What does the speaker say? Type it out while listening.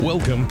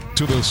Welcome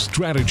to the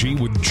Strategy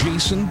with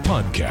Jason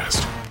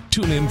podcast.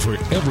 Tune in for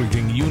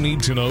everything you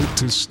need to know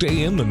to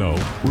stay in the know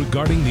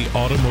regarding the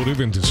automotive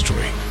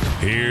industry.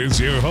 Here's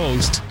your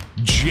host,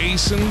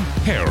 Jason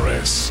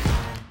Harris.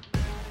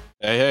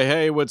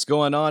 Hey, what's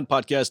going on,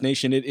 Podcast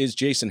Nation? It is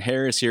Jason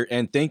Harris here,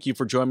 and thank you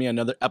for joining me on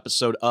another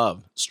episode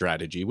of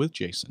Strategy with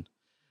Jason.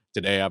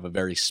 Today, I have a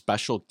very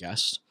special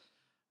guest.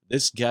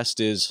 This guest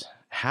is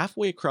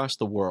halfway across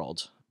the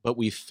world, but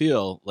we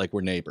feel like we're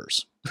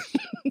neighbors.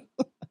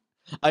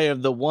 I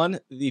have the one,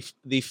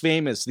 the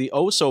famous, the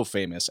oh so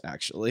famous,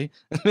 actually,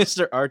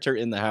 Mr. Artur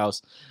in the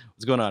house.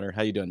 What's going on, Artur?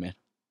 How you doing, man?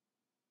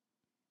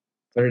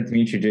 Pleasure to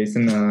meet you,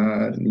 Jason.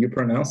 You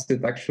pronounced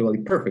it actually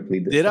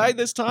perfectly. Did I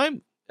this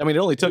time? I mean, it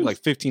only took like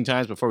 15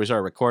 times before we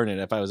started recording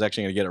it if I was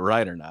actually going to get it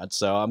right or not.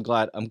 So I'm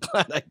glad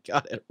I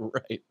got it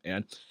right,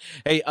 man.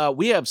 Hey,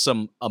 we have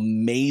some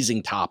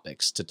amazing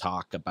topics to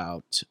talk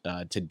about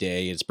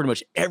today. It's pretty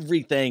much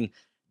everything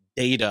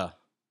data,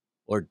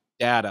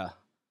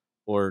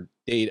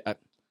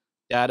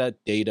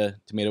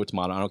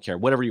 tomato, I don't care,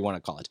 whatever you want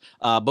to call it.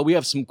 But we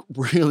have some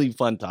really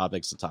fun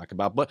topics to talk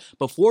about. But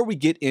before we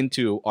get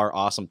into our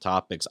awesome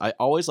topics, I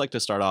always like to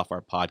start off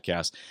our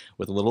podcast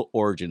with a little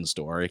origin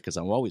story because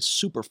I'm always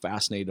super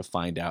fascinated to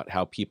find out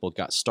how people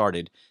got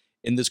started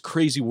in this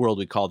crazy world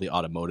we call the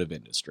automotive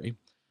industry.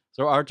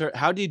 So Artur,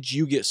 how did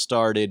you get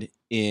started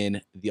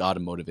in the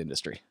automotive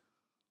industry?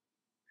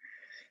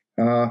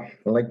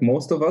 Like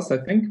most of us, I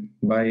think,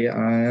 by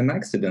an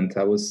accident.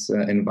 I was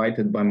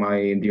invited by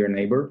my dear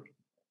neighbor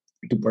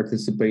to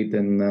participate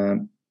in a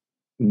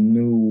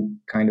new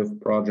kind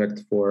of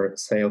project for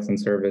sales and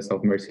service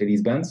of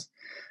Mercedes-Benz,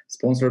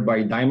 sponsored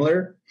by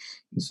Daimler.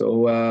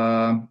 So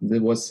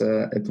it was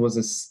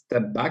a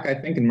step back, I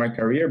think, in my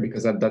career,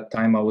 because at that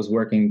time I was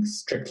working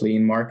strictly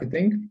in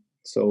marketing.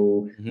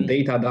 So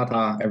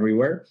data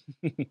everywhere.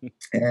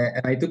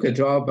 And I took a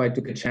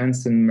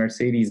chance in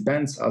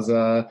Mercedes-Benz as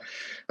a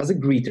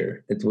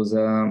greeter. It was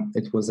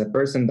a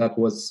person that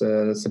was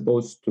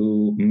supposed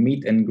to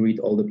meet and greet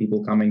all the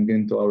people coming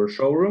into our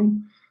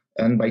showroom.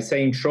 And by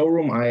saying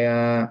showroom,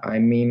 I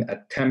mean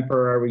a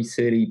temporary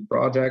city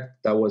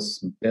project that was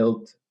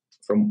built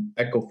from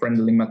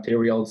eco-friendly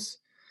materials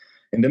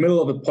in the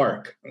middle of a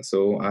park.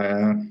 So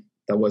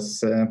that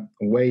was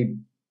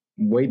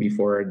way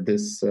before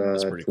this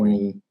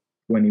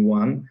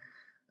 2021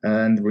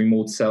 and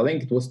remote selling.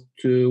 It was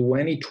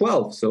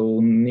 2012,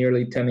 so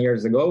nearly 10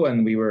 years ago,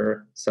 and we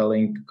were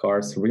selling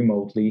cars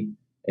remotely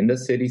in the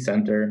city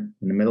center,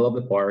 in the middle of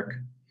the park,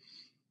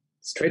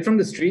 straight from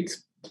the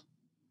streets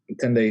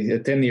 10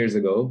 years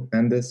ago.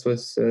 And this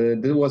was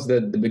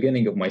the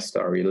beginning of my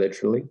story,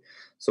 literally.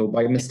 So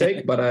by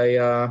mistake, but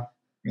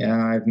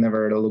I've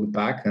never looked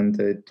back, and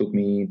it took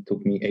me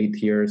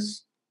 8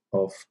 years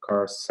of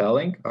car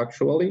selling,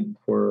 actually,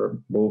 for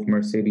both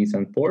Mercedes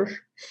and Porsche,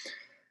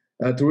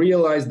 to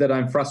realize that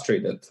I'm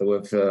frustrated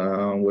with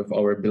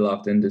our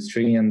beloved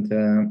industry, and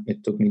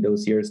it took me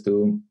those years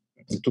to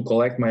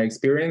collect my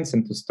experience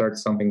and to start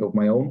something of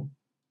my own,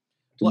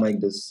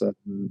 to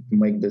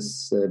make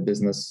this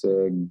business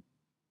a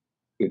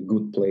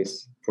good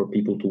place for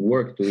people to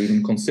work, to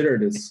even consider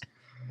this.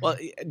 Well,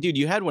 dude,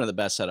 you had one of the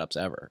best setups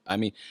ever. I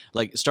mean,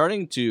 like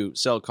starting to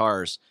sell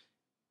cars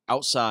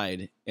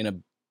outside in a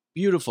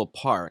beautiful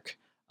park.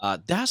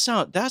 That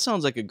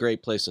sounds like a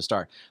great place to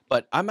start.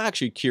 But I'm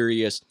actually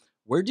curious,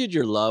 where did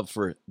your love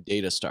for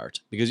data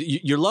start? Because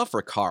your love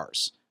for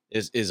cars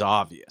is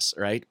obvious,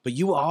 right? But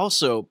you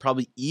also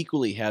probably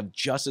equally have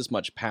just as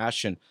much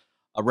passion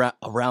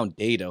around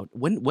data.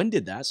 When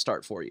did that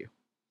start for you?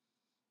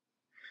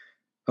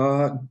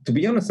 To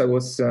be honest, I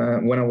was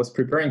when I was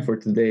preparing for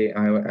today,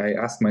 I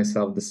asked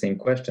myself the same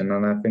question,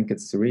 and I think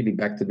it's really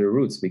back to the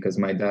roots, because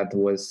my dad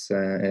was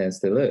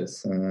still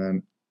is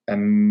a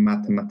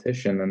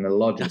mathematician and a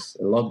logic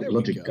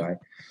guy.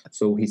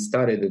 So he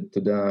studied it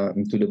to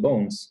the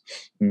bones.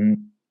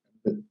 Then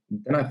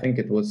I think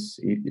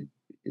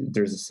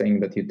there's a saying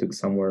that you took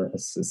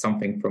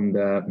something from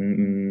the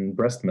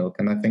breast milk,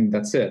 and I think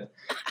that's it.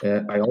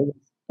 I always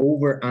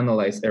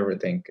overanalyze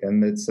everything,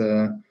 and it's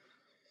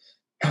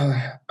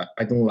I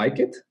don't like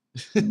it,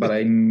 but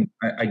I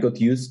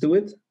got used to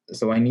it.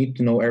 So I need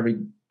to know every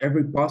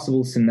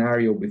possible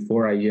scenario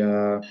before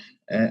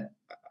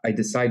I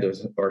decide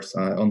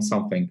on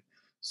something.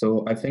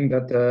 So I think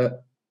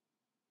that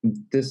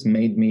this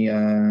made me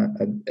a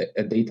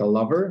data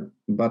lover.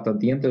 But at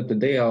the end of the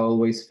day, I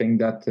always think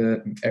that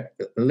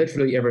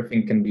literally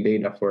everything can be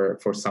data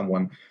for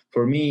someone.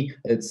 For me,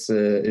 it's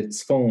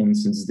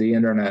phones, it's the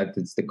internet,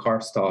 it's the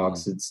car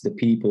stocks, it's the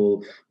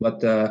people.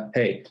 But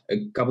hey,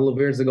 a couple of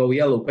years ago,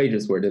 Yellow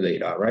Pages were the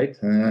data, right?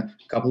 A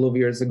couple of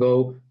years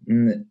ago,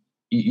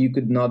 you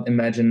could not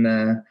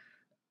imagine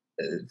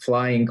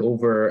flying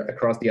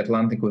across the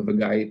Atlantic with a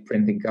guy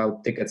printing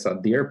out tickets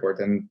at the airport,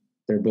 and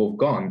they're both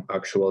gone,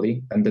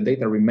 actually, and the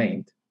data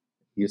remained.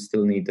 You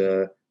still need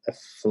a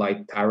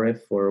flight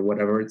tariff or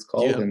whatever it's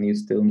called, and you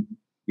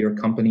your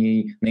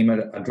company name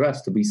and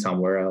address to be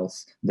somewhere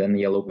else than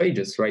Yellow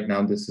Pages. Right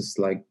now, this is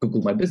like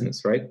Google My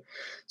Business, right?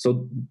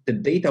 So the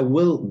data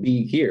will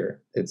be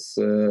here. It's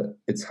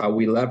how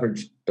we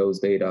leverage those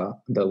data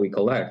that we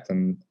collect,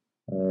 and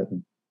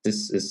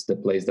this is the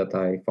place that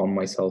I found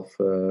myself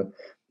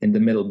in the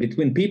middle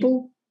between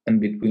people and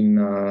between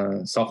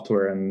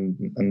software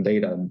and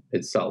data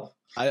itself.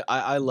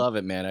 I love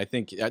it, man. I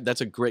think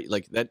that's a great,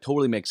 like, that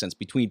totally makes sense.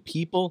 Between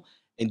people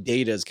and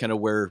data is kind of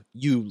where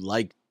you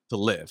like to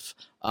live.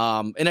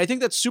 And I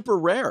think that's super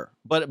rare,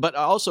 but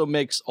also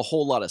makes a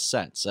whole lot of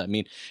sense. I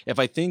mean, if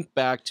I think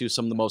back to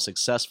some of the most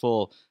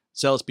successful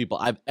salespeople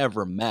I've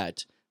ever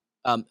met,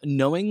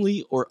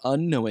 knowingly or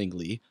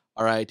unknowingly,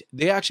 all right,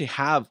 they actually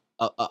have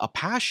a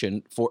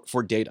passion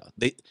for data.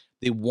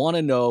 They want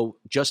to know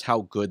just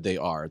how good they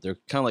are. They're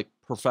kind of like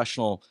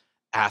professional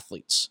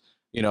athletes,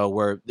 you know,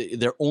 where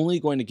they're only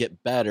going to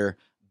get better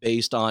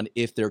based on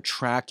if they're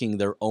tracking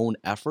their own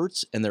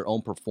efforts and their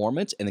own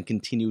performance and then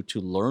continue to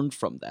learn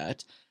from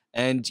that.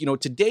 And, you know,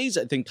 today's,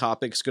 I think,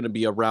 topic is going to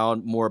be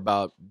around more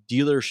about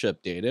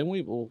dealership data. And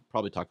we will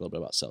probably talk a little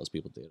bit about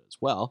salespeople data as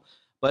well.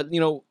 But, you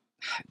know,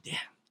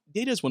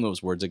 data is one of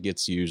those words that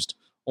gets used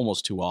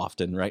almost too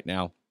often right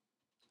now.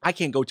 I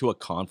can't go to a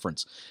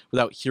conference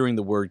without hearing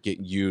the word get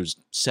used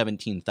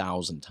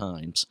 17,000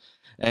 times.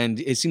 And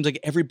it seems like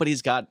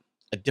everybody's got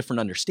a different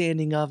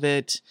understanding of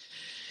it.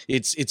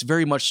 It's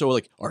very much so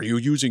like, are you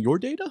using your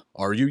data?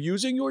 Are you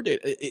using your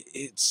data?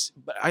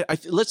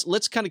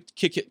 Let's kind of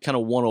kick it kind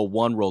of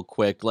 101 real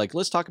quick. Like,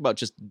 let's talk about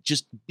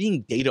just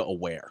being data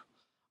aware.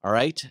 All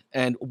right.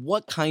 And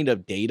what kind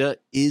of data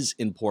is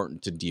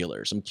important to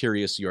dealers? I'm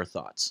curious your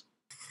thoughts.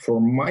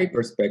 From my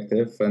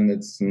perspective, and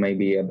it's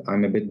maybe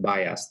I'm a bit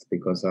biased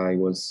because I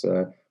was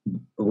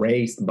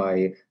raised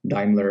by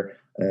Daimler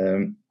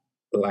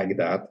like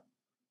that,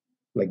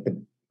 like the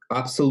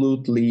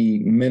absolutely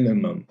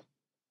minimum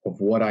of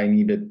what I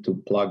needed to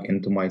plug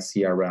into my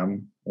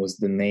CRM was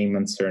the name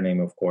and surname,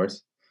 of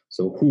course.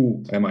 So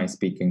who am I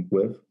speaking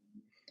with?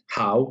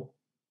 How?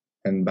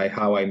 And by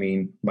how, I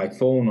mean by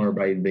phone or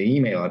by the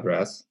email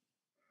address.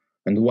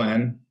 And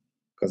when,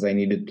 because I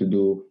needed to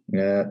do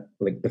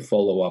like the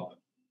follow-up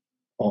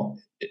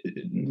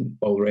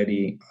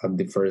already at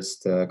the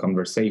first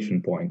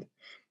conversation point.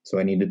 So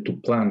I needed to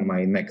plan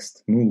my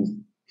next move.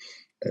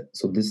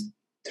 So this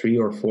 3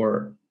 or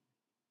 4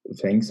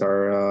 things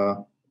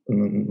are,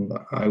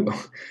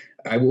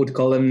 I would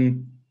call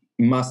them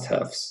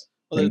must-haves.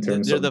 Well,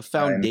 they're the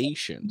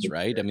foundations,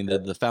 right? I mean,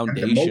 the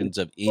foundations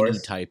of any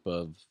type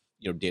of,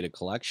 you know, data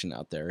collection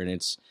out there. And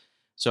it's,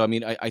 so, I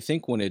mean, I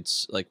think when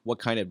it's like, what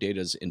kind of data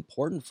is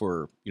important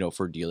for, you know,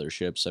 for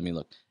dealerships? I mean,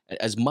 look,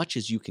 as much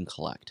as you can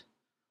collect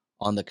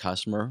on the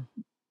customer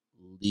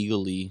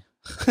legally.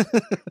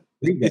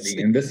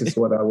 Legally, and this is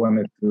what I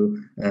wanted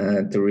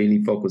to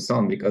really focus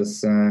on,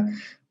 because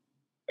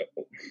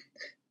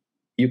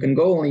you can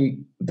go only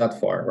that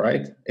far,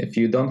 right? If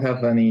you don't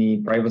have any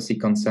privacy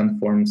consent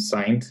forms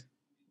signed,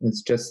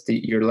 it's just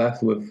you're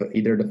left with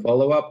either the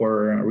follow-up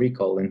or a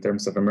recall in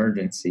terms of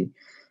emergency.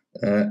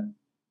 And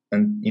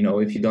you know,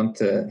 if you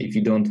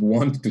don't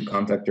want to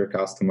contact your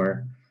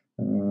customer,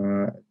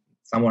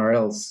 somewhere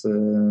else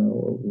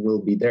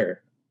will be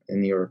there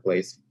in your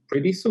place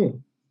pretty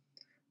soon.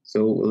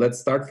 So let's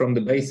start from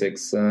the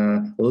basics.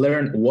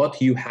 Learn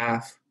what you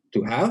have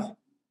to have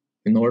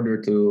in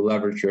order to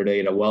leverage your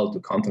data well to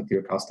contact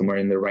your customer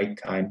in the right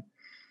time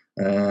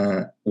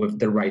with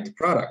the right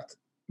product.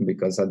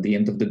 Because at the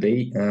end of the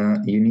day,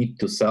 you need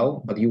to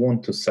sell, but you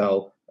want to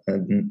sell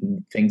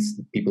things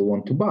people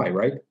want to buy,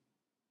 right?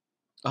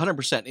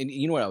 100%. And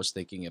you know what I was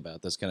thinking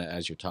about this kind of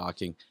as you're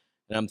talking,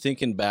 and I'm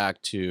thinking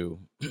back to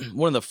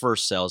one of the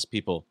first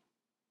salespeople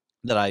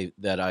that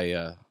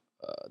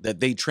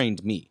they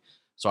trained me.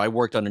 So I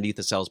worked underneath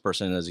a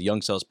salesperson, and as a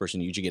young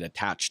salesperson, you usually get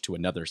attached to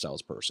another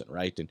salesperson,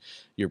 right? And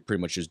you're pretty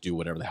much just do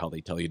whatever the hell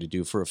they tell you to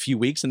do for a few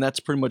weeks, and that's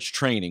pretty much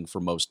training for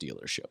most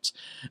dealerships.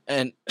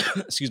 And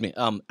excuse me,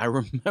 I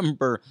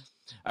remember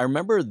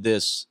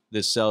this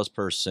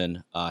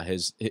salesperson.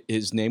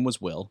 His name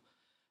was Will,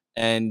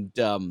 and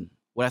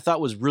what I thought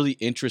was really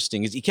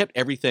interesting is he kept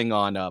everything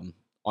on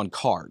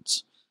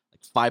cards,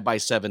 like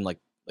 5x7, like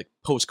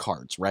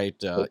postcards, right?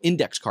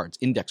 Index cards.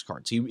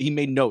 He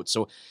made notes.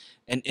 So.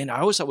 And I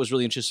always thought was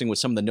really interesting with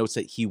some of the notes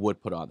that he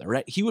would put on there,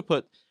 right? He would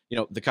put, you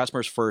know, the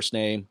customer's first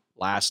name,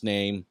 last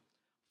name,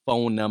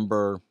 phone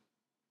number,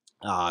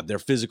 their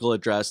physical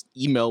address.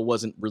 Email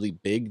wasn't really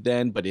big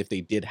then, but if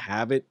they did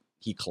have it,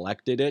 he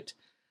collected it.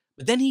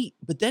 But then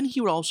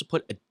he would also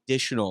put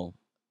additional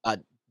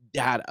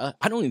data.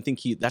 I don't even think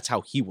that's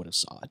how he would have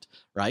saw it,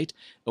 right?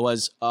 It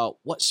was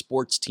what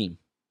sports team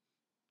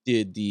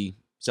did the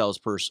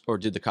salesperson or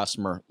did the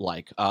customer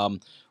like?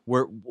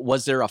 Where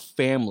was there a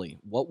family?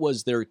 What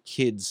was their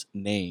kids'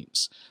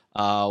 names?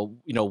 You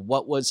know,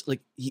 what was like?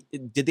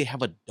 Did they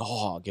have a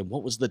dog? And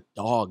what was the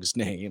dog's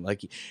name?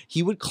 Like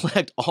he would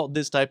collect all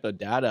this type of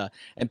data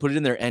and put it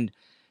in there, and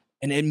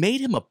it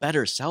made him a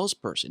better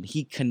salesperson.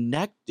 He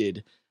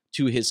connected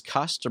to his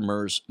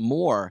customers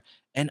more,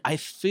 and I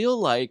feel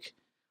like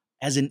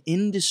as an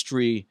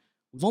industry,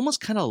 we've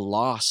almost kind of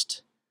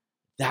lost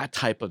that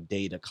type of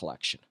data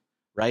collection,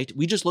 right?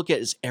 We just look at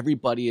as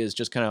everybody is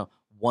just kind of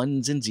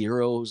ones and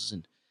zeros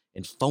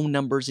and phone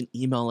numbers and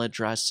email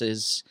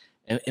addresses.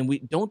 And we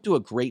don't do a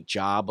great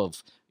job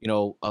of,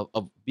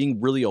 of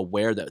being really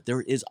aware that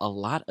there is a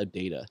lot of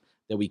data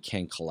that we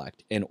can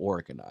collect and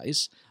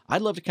organize.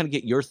 I'd love to kind of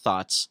get your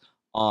thoughts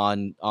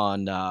on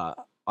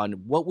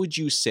what would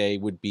you say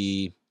would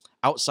be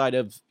outside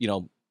of,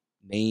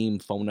 name,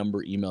 phone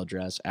number, email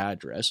address,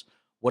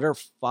 what are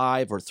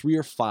 3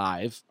 or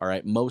 5, all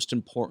right, most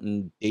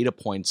important data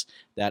points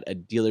that a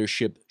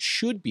dealership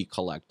should be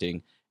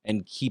collecting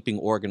and keeping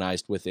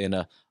organized within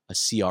a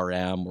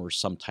CRM or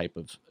some type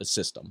of a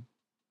system?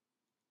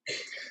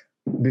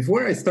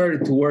 Before I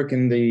started to work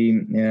in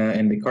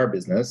the car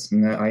business,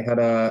 I had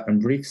a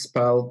brief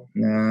spell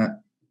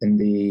in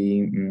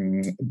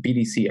the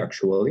BDC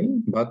actually,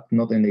 but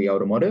not in the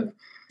automotive.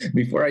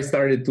 Before I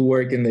started to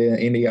work in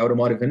the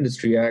automotive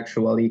industry, I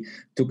actually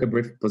took a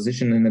brief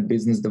position in a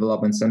business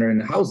development center in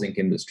the housing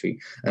industry,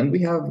 and we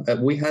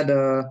had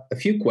a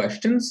few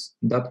questions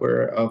that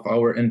were of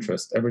our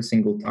interest every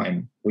single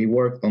time. We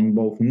worked on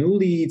both new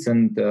leads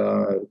and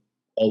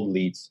old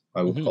leads,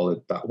 I would call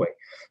it that way.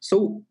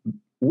 So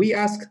we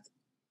asked,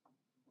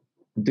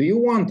 do you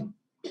want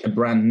a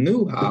brand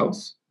new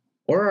house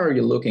or are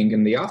you looking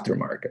in the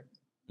aftermarket?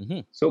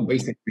 So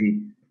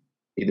basically,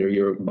 either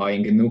you're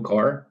buying a new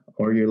car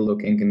or you're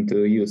looking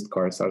into used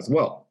cars as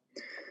well.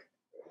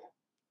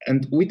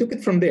 And we took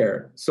it from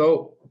there.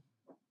 So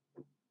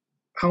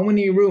how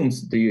many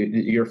rooms do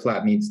your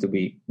flat needs to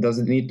be? Does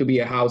it need to be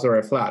a house or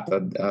a flat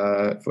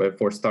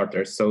for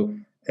starters? So,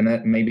 and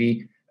that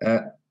maybe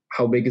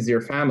how big is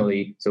your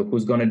family? So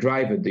who's going to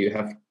drive it? Do you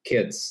have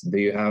kids? Do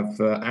you have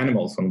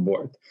animals on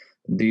board?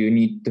 Do you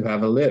need to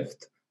have a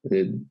lift?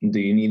 Do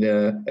you need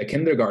a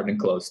kindergarten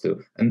close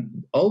to?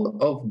 And all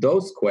of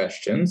those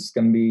questions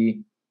can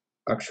be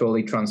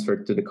actually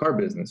transferred to the car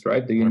business,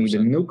 right? Do you 100%. Need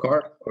a new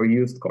car or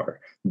used car?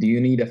 Do you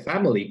need a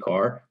family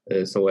car,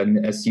 so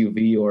an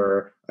SUV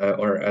or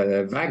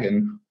a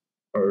wagon,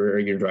 or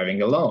you're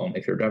driving alone?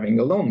 If you're driving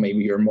alone,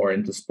 maybe you're more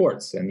into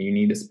sports and you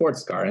need a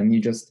sports car, and you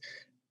just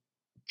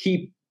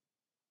keep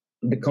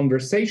the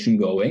conversation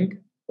going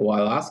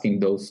while asking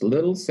those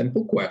little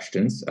simple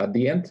questions. At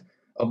the end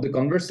of the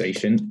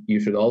conversation, you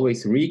should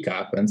always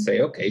recap and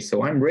say, okay,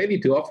 so I'm ready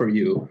to offer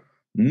you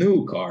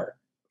new car,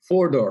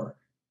 4-door,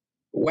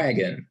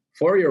 wagon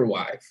for your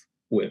wife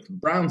with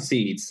brown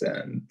seats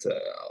and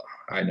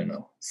I don't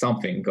know,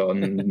 something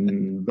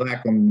on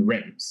black on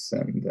rims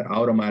and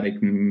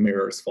automatic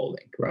mirrors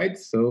folding, right?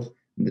 So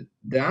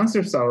the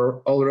answers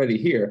are already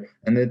here,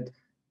 and it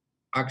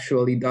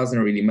actually doesn't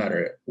really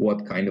matter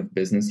what kind of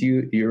business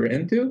you're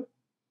into.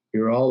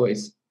 You're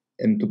always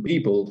into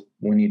people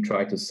when you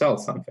try to sell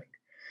something.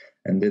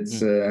 And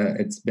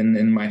it's been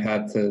in my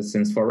head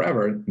since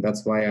forever.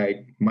 That's why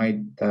I might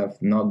have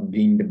not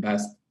been the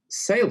best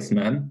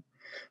salesman,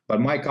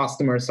 but my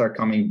customers are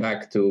coming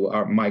back to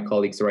my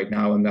colleagues right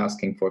now and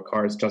asking for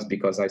cars just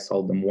because I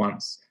sold them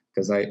once.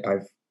 Because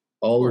I've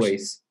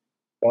always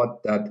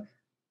thought that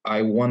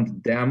I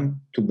want them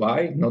to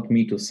buy, not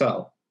me to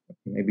sell.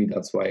 Maybe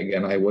that's why,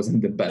 again, I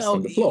wasn't the best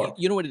on the floor.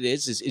 You know what it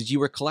is you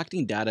were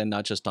collecting data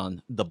not just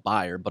on the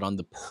buyer, but on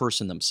the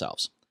person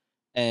themselves.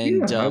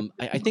 And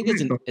I think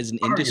as an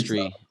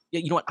industry,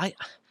 you know what,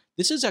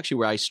 this is actually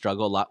where I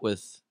struggle a lot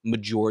with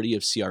majority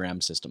of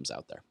CRM systems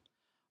out there.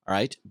 All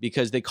right,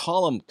 because they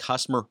call them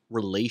customer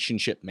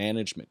relationship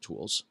management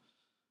tools,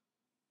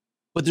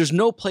 but there's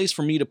no place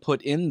for me to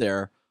put in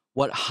there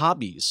what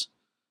hobbies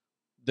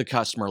the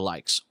customer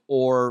likes,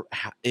 or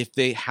if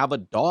they have a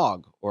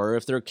dog, or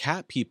if they're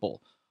cat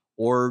people,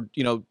 or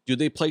do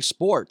they play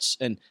sports,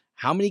 and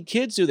how many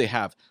kids do they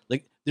have?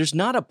 Like, there's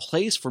not a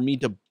place for me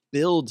to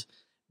build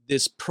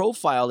this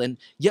profile, and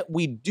yet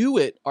we do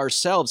it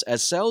ourselves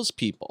as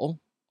salespeople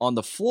on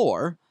the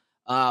floor.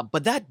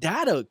 But that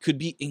data could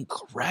be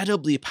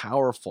incredibly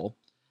powerful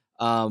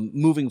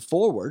moving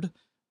forward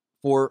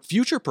for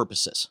future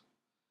purposes,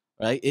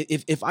 right?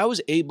 If I was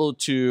able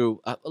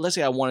to, let's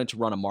say I wanted to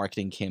run a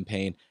marketing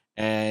campaign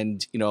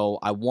and,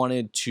 I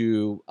wanted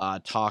to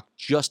talk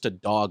just to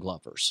dog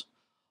lovers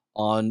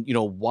on,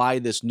 why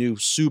this new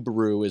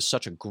Subaru is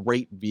such a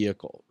great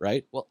vehicle,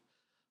 right? Well,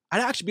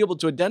 I'd actually be able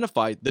to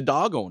identify the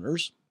dog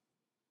owners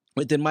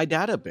within my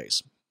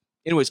database.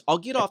 Anyways, I'll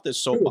get off this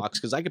soapbox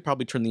because I could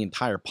probably turn the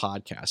entire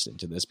podcast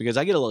into this, because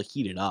I get a little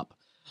heated up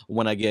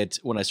when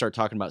I start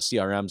talking about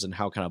CRMs and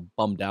how kind of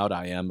bummed out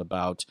I am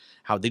about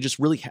how they just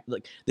really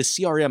the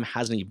CRM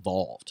hasn't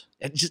evolved.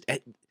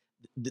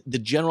 The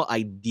general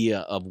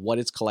idea of what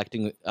it's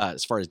collecting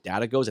as far as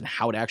data goes and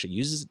how it actually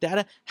uses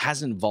data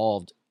hasn't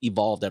evolved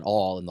at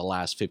all in the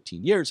last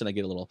 15 years, and I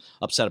get a little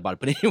upset about it.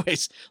 But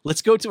anyways,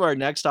 let's go to our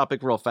next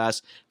topic real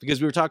fast,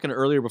 because we were talking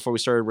earlier before we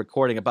started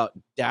recording about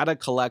data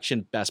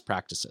collection best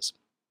practices.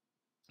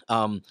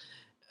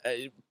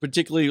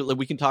 Particularly,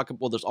 we can talk,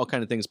 well, there's all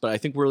kinds of things, but I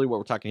think really what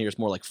we're talking here is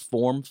more like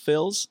form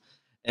fills,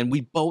 and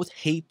we both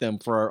hate them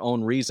for our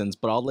own reasons,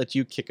 but I'll let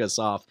you kick us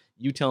off.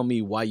 You tell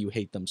me why you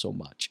hate them so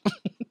much.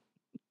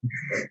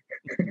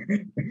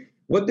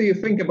 what do you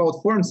think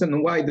about forms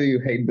and why do you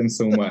hate them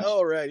so much?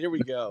 All right, here we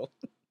go.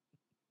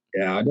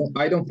 Yeah,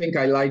 I don't think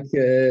I like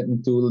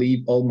to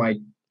leave all my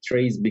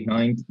trays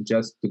behind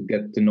just to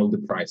get to know the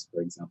price,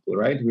 for example,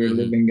 right? We're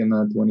Mhm. living in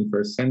the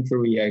 21st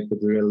century. I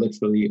could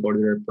literally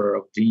order a pair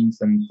of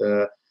jeans and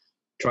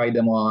try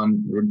them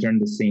on, return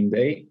the same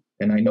day,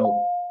 and I know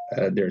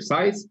their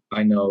size.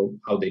 I know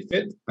how they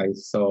fit. I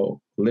saw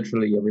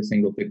literally every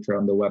single picture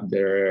on the web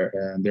there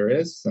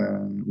is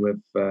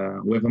with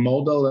a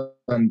model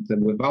and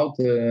without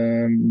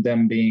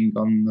them being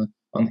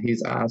on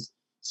his ass.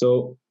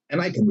 So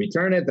and I can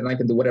return it and I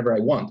can do whatever I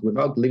want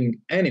without leaving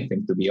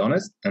anything, to be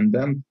honest. And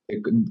then the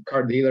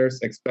car dealers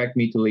expect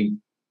me to leave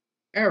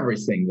every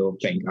single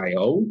thing I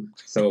owe.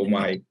 So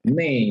my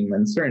name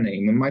and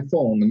surname and my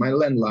phone and my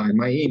landline,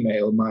 my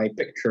email, my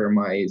picture,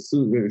 my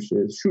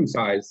shoe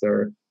size,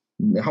 or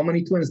how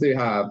many twins do you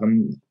have,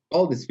 and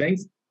all these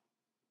things,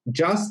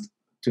 just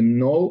to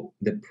know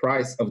the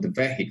price of the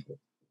vehicle.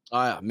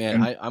 Man,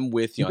 And I'm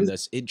with you on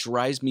this. It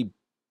drives me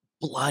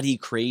bloody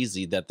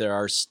crazy that there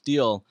are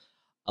still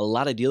a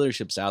lot of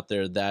dealerships out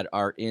there that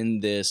are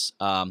in this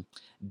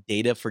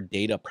data for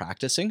data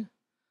practicing.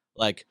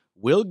 Like,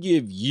 we'll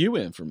give you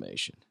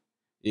information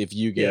if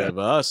you give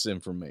us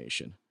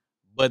information,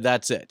 but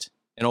that's it.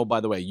 And oh,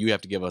 by the way, you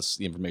have to give us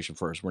the information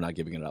first. We're not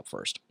giving it up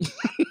first.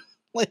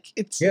 Like,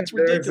 it's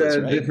ridiculous,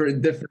 there's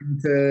right?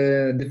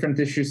 different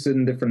issues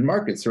in different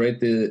markets,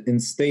 right? In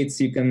states,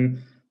 you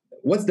can.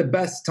 What's the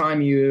best time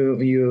you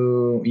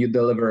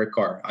deliver a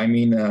car? I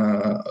mean,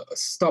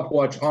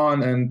 stopwatch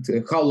on, and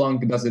how long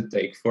does it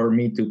take for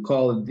me to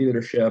call a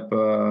dealership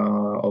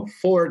of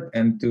Ford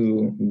and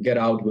to get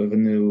out with a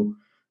new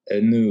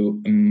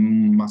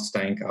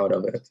Mustang out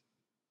of it?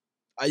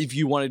 If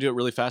you want to do it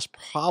really fast,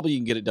 probably you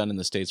can get it done in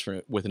the States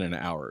within an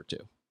hour or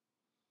two.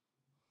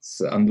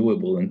 It's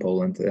undoable in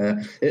Poland.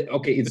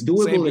 Okay, it's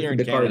doable if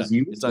the car is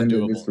used and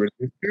it is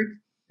registered.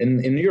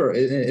 In Europe,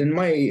 in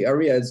my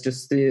area, it's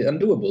just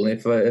undoable.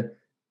 If a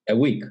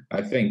week,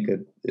 I think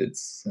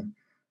it's.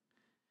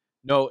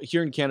 No,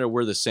 here in Canada,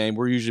 we're the same.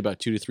 We're usually about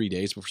 2 to 3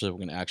 days before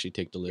someone can actually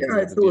take delivery.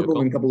 Yeah, it's doable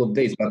in a couple of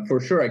days, but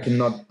for sure, I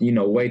cannot,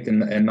 wait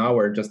an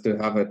hour just to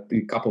have a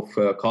cup of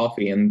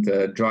coffee and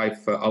drive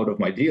out of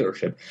my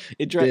dealership.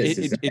 It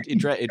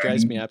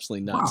drives me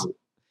absolutely nuts. Wow.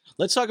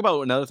 Let's talk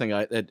about another thing.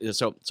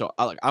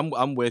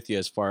 I'm with you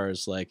as far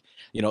as a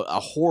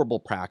horrible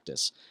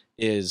practice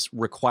is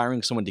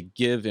requiring someone to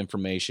give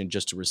information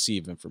just to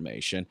receive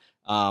information.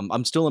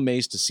 I'm still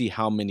amazed to see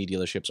how many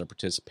dealerships are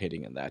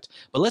participating in that.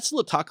 But let's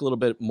talk a little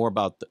bit more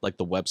about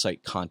the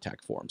website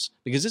contact forms,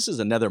 because this is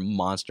another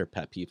monster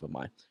pet peeve of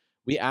mine.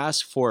 We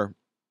ask for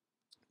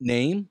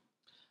name,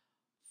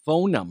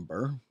 phone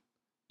number,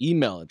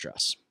 email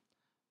address.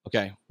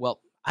 Okay, well,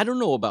 I don't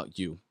know about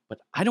you, but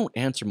I don't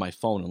answer my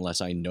phone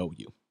unless I know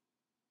you.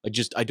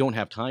 I don't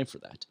have time for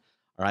that.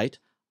 All right.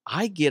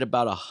 I get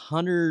about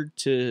 100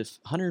 to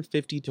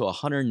 150 to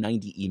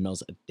 190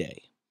 emails a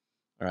day.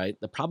 All right.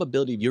 The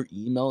probability of your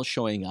email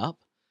showing up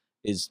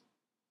is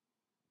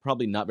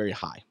probably not very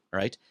high. All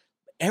right.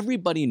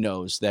 Everybody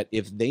knows that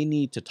if they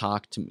need to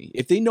talk to me,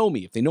 if they know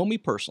me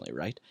personally,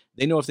 right?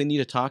 They know if they need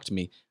to talk to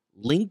me,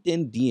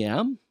 LinkedIn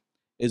DM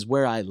is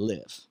where I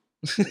live.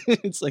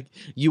 It's like,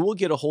 you will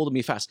get a hold of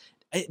me fast.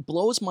 It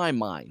blows my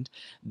mind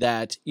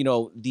that,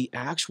 the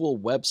actual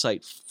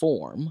website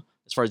form,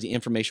 as far as the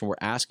information we're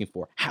asking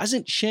for,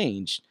 hasn't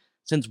changed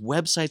since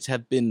websites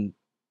have been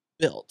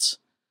built.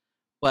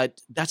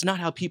 But that's not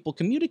how people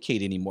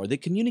communicate anymore. They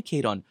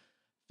communicate on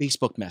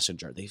Facebook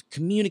Messenger. They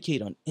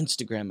communicate on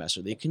Instagram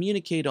Messenger. They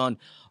communicate on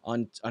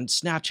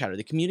Snapchat, or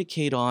they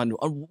communicate on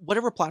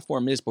whatever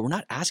platform it is, but we're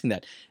not asking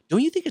that.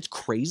 Don't you think it's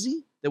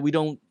crazy that we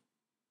don't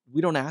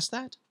ask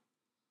that?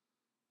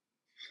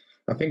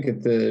 I think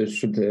it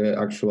should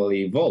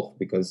actually evolve,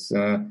 because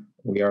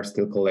we are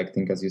still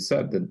collecting, as you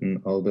said,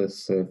 all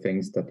these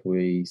things that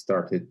we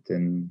started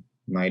in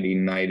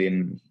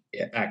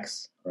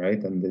 1990X,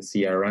 right? And the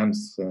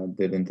CRMs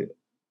didn't.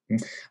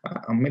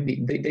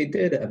 Maybe they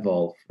did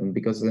evolve,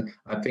 because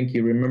I think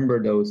you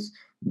remember those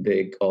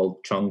big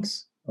old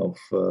chunks of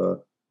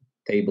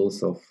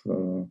tables of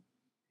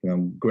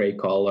gray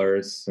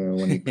colors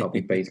when you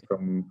copy paste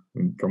from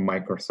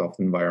Microsoft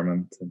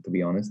environment. To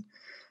be honest.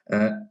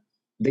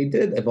 They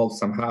did evolve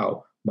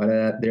somehow,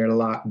 but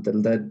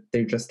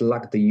they just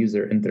lack the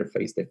user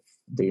interface.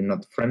 They're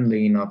not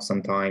friendly enough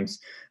sometimes.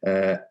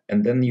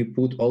 And then you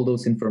put all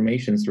those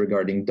informations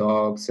regarding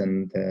dogs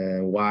and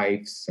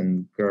wives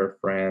and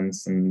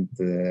girlfriends and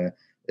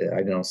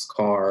I don't know,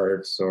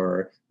 scarves,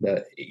 or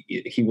that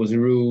he was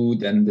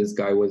rude and this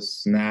guy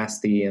was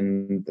nasty,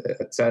 and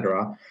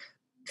etc.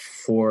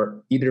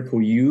 For either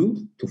for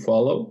you to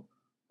follow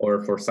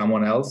or for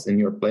someone else in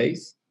your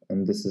place.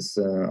 And this is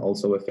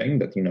also a thing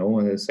that,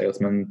 a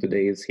salesman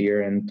today is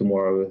here and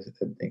tomorrow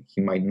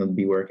he might not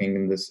be working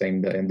in the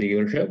same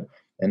dealership,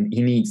 and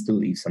he needs to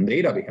leave some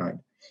data behind.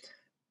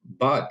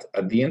 But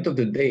at the end of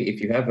the day, if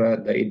you have a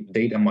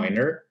data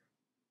miner,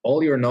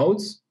 all your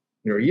nodes,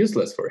 they're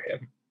useless for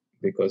him,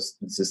 because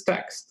this is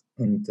text,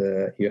 and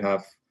you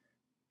have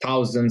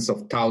thousands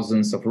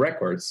of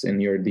records in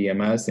your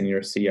DMS, in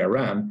your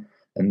CRM.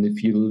 And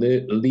if you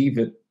leave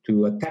it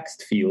to a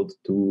text field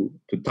to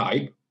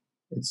type,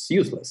 it's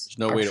useless. There's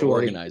no way to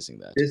organizing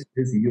that. This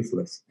is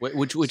useless.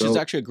 Which is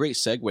actually a great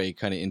segue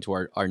kind of into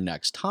our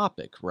next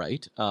topic,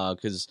 right?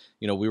 Because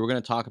we were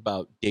going to talk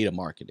about data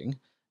marketing,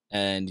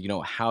 and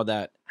how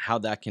that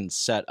can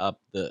set up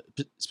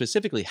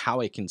specifically how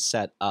it can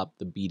set up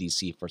the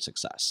BDC for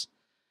success.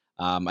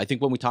 I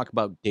think when we talk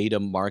about data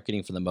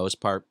marketing, for the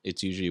most part,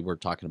 it's usually we're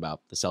talking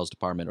about the sales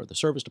department or the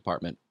service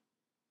department,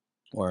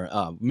 or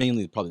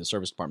mainly probably the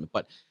service department.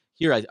 But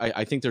here,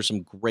 I think there's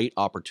some great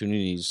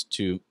opportunities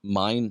to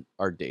mine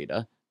our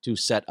data to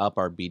set up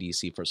our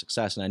BDC for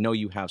success. And I know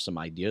you have some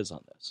ideas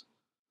on this.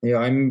 Yeah,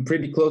 I'm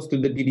pretty close to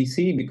the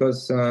BDC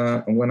because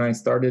when I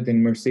started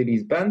in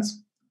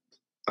Mercedes-Benz,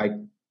 I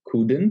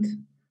couldn't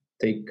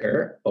take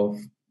care of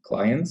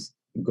clients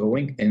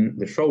going in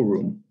the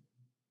showroom.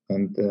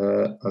 And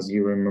as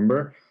you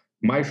remember,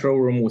 my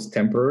showroom was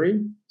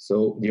temporary.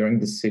 So during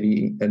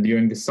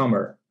the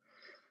summer,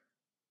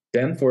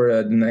 then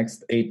for the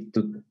next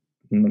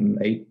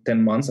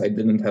 10 months, I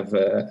didn't have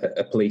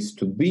a place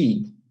to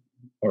be,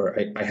 or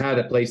I had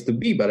a place to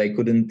be, but I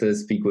couldn't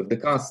speak with the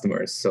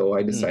customers. So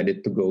I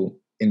decided to go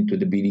into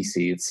the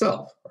BDC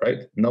itself,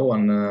 right? No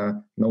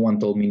one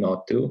told me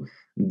not to.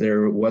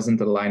 There wasn't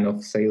a line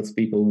of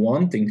salespeople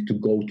wanting to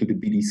go to the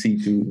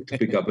BDC to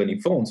pick up any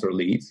phones or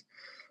leads.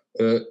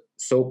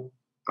 So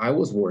I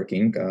was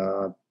working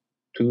 2-3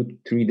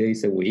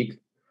 days a week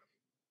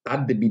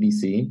at the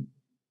BDC.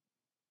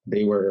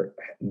 They were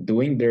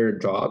doing their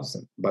jobs,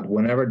 but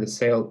whenever the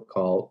sale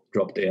call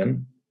dropped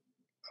in,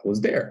 I was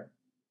there.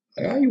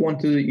 You want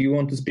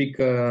to speak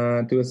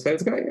to a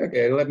sales guy?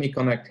 Okay, let me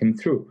connect him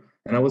through.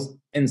 And I was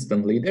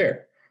instantly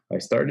there. I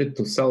started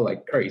to sell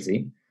like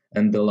crazy,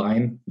 and the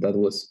line that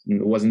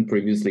wasn't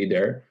previously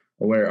there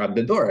were at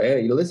the door.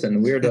 Hey,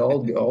 listen, we're the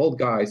old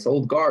guys,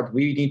 old guard.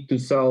 We need to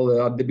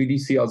sell at the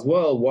BDC as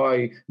well.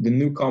 Why the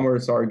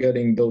newcomers are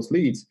getting those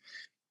leads?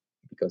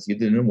 Because you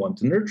didn't want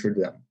to nurture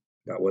them.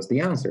 That was the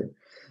answer.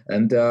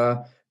 And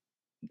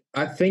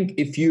I think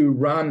if you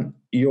run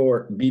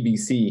your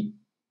BDC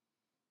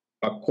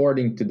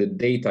according to the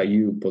data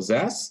you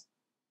possess,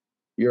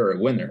 you're a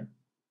winner,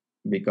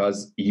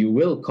 because you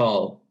will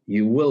call,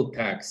 you will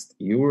text,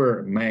 you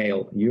will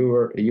mail,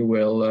 you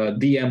will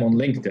DM on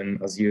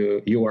LinkedIn, as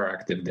you are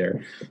active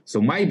there.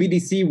 So my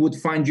BDC would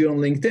find you on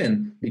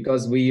LinkedIn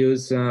because we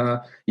use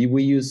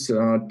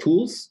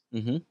tools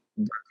that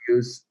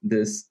use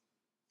this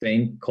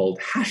thing called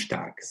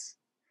hashtags.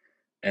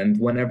 And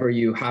whenever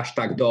you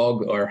hashtag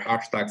dog or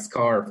hashtag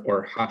scarf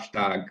or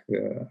hashtag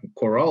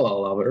Corolla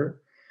lover,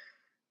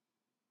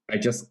 I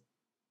just,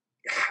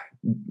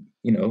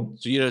 So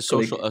you had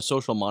a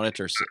social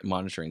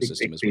monitoring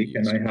system as well.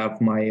 And I have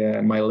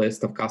my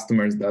list of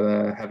customers that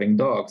are having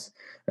dogs,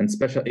 and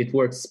it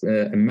works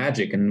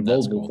magic in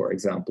Volvo, for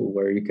example,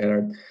 where you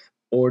can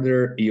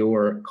order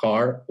your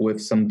car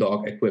with some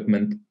dog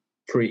equipment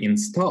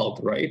pre-installed,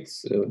 right?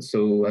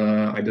 So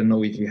I don't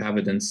know if you have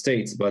it in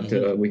States, but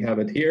we have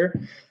it here,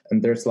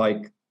 and there's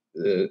like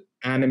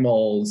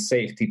animal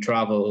safety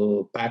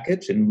travel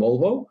package in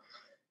Volvo.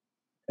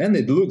 And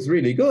it looks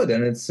really good,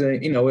 and it's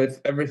if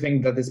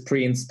everything that is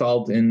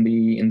pre-installed in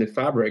the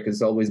fabric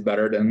is always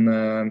better than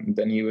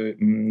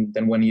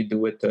when you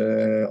do it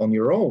on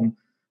your own.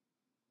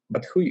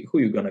 But who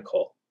you gonna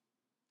call?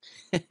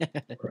 Who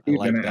you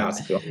gonna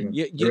ask?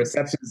 The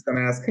receptionist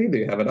gonna ask, "Hey, do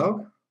you have a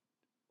dog?"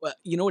 Well,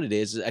 you know what it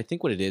is? I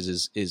think what it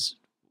is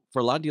for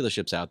a lot of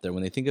dealerships out there,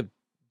 when they think of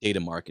data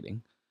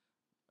marketing,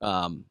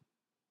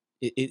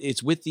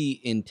 it's with the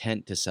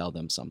intent to sell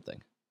them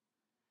something.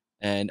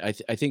 And I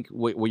think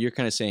what you're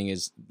kind of saying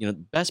is,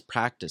 best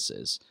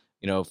practices,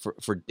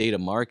 for data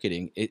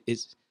marketing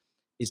is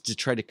to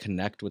try to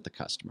connect with the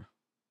customer.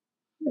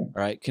 Yeah. All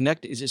right,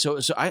 connect. So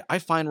I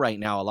find right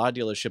now a lot of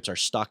dealerships are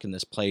stuck in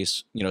this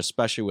place,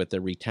 especially with the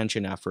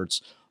retention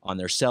efforts on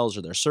their sales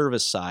or their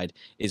service side,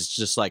 is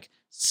just like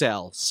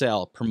sell,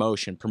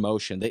 promotion.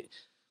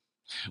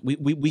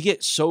 We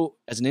get so,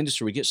 as an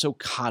industry, we get so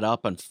caught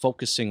up on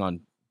focusing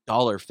on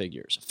dollar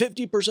figures,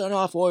 50%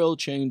 off oil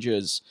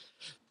changes,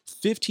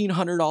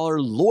 $1,500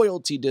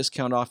 loyalty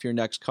discount off your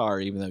next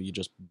car, even though you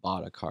just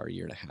bought a car a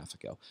year and a half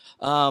ago.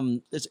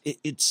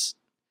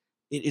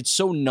 It's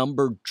so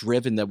number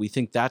driven that we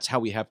think that's how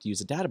we have to use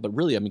the data. But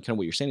really, I mean, kind of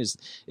what you're saying is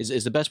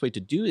the best way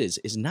to do it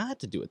is not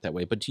to do it that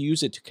way, but to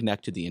use it to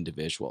connect to the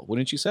individual.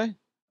 Wouldn't you say?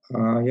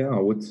 Yeah, I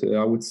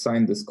would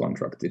sign this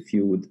contract if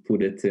you would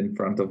put it in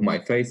front of my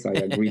face. I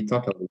agree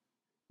totally.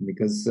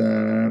 Because,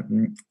 at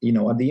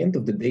the end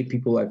of the day,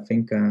 people, I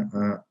think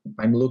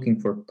I'm looking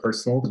for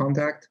personal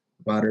contact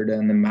rather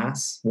than a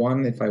mass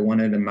one. If I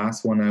wanted a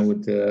mass one, I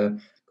would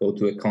go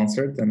to a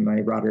concert, and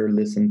I rather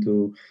listen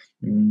to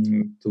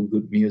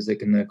good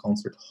music in a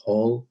concert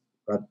hall,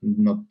 but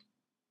not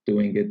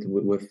doing it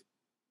with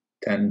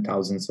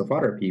 10,000s of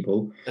other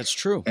people. That's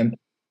true. And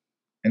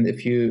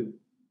if you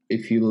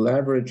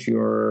leverage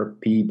your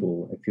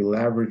people, if you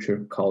leverage your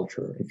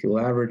culture, if you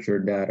leverage your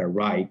data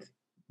right,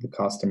 the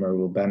customer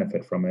will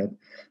benefit from it.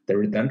 The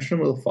retention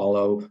will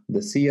follow,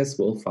 the CS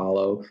will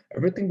follow,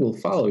 everything will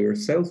follow. Your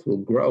sales will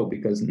grow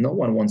because no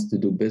one wants to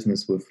do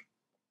business with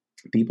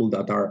people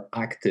that are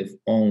active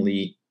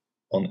only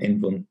on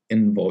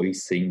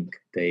invoicing,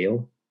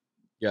 Dale.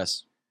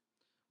 Yes.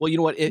 Well, you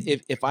know what?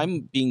 If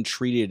I'm being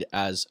treated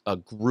as a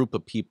group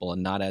of people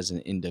and not as an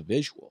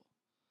individual,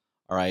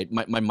 all right,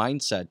 my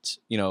mindset,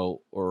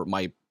 or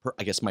my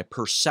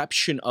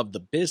perception of the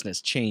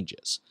business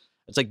changes.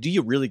 It's like, do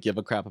you really give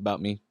a crap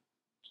about me?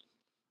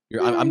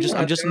 I'm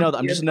just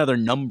another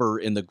number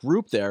in the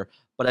group there.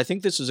 But I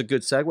think this is a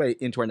good segue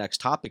into our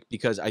next topic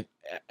because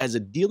as a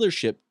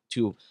dealership,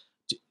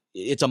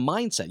 it's a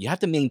mindset. You have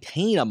to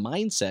maintain a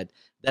mindset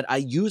that I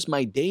use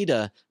my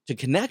data to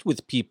connect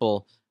with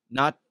people,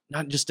 not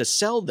just to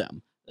sell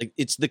them. Like,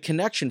 it's the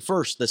connection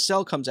first. The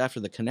sell comes after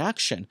the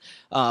connection.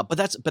 But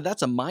that's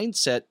a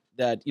mindset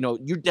that,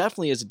 you're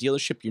definitely, as a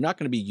dealership, you're not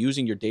going to be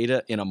using your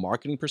data in a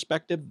marketing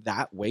perspective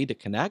that way to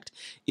connect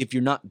if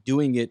you're not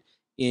doing it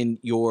in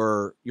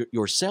your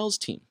sales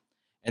team.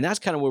 And that's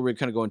kind of where we're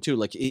kind of going to.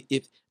 Like,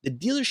 if the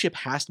dealership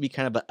has to be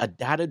kind of a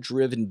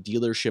data-driven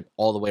dealership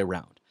all the way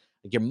around.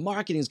 Like, your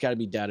marketing's got to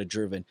be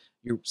data-driven.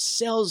 Your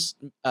sales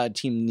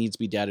team needs to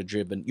be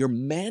data-driven. Your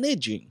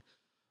managing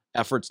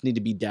efforts need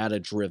to be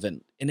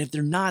data-driven. And if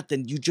they're not,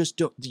 then you just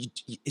don't.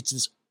 It's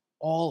this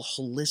all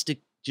holistic,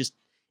 just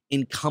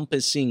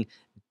encompassing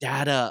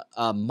data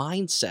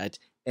mindset.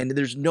 And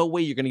there's no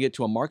way you're going to get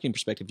to a marketing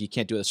perspective if you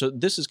can't do that. So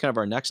this is kind of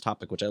our next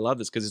topic, which I love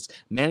this because it's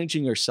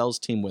managing your sales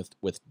team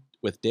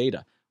with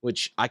data,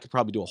 which I could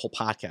probably do a whole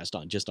podcast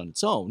on just on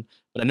its own,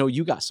 but I know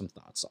you got some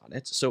thoughts on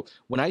it. So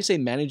when I say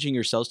managing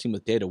your sales team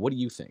with data, what do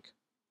you think?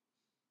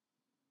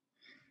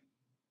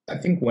 I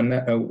think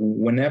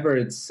whenever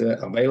it's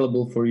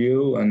available for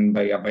you, and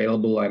by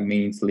available I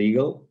mean it's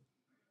legal,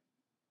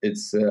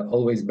 it's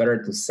always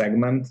better to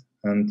segment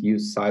and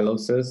use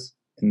silos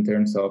in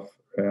terms of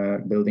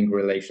building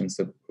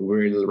relationships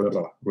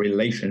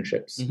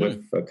Mm-hmm.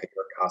 with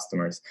your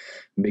customers.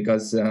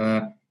 Because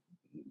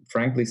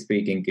frankly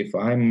speaking, if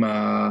I'm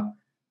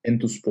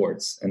into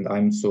sports and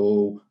I'm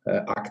so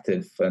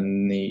active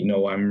and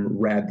I'm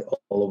red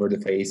all over the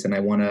face and I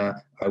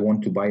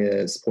want to buy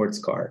a sports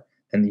car,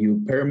 and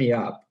you pair me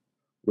up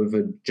with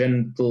a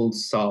gentle,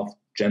 soft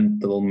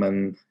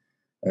gentleman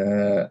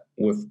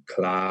with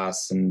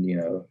class and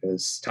a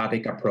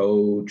static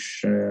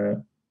approach,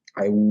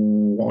 I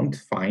won't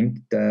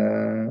find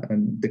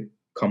the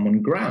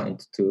common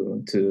ground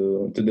to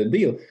the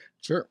deal.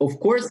 Sure. Of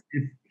course,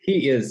 if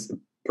he is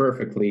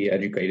perfectly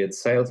educated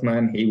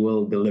salesman, he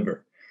will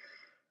deliver.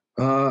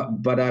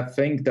 But I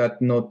think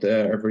that not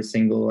every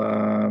single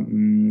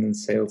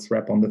sales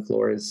rep on the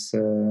floor is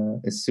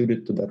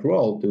suited to that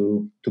role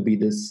to be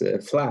this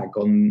flag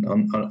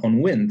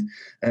on wind.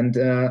 And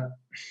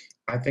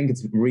I think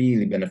it's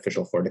really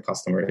beneficial for the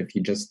customer if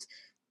you just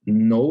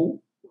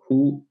know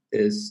who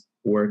is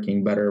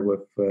working better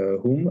with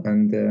whom.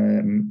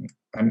 And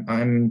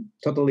I'm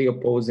totally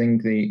opposing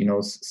the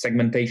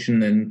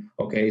segmentation and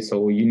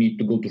so you need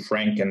to go to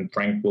Frank and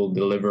Frank will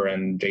deliver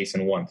and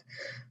Jason won't.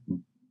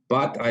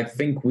 But I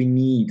think we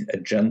need a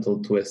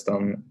gentle twist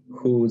on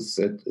who's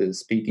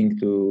speaking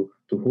to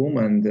whom,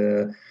 and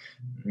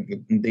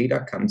data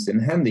comes in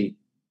handy.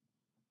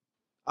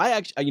 I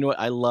actually,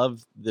 I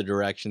love the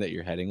direction that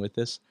you're heading with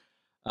this,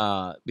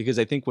 because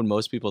I think when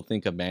most people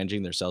think of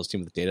managing their sales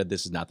team with data,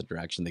 this is not the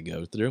direction they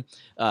go through.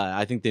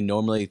 I think they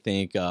normally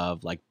think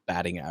of like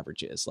batting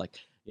averages, like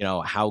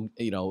how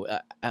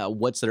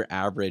what's their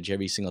average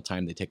every single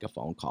time they take a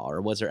phone call,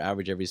 or what's their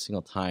average every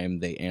single time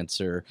they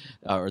answer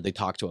or they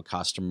talk to a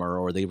customer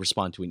or they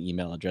respond to an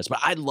email address. But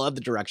I love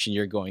the direction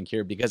you're going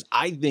here because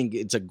I think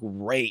it's a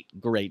great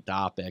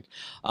topic.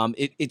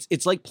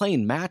 It's like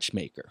playing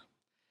matchmaker.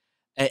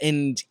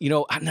 And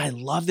I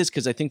love this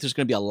because I think there's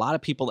going to be a lot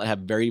of people that have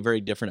very,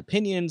 very different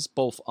opinions,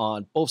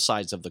 on both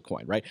sides of the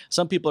coin, right?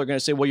 Some people are going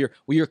to say, well,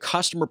 you're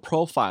customer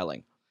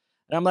profiling.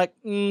 And I'm like,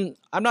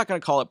 I'm not going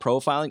to call it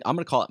profiling. I'm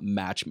going to call it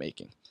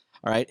matchmaking.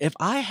 All right. If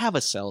I have a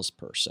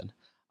salesperson,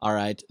 all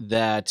right,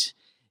 that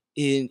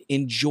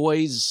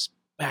enjoys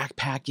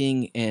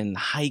backpacking and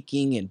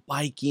hiking and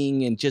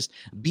biking and just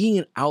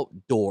being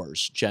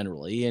outdoors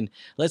generally, and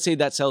let's say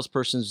that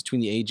salesperson is between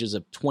the ages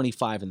of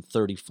 25 and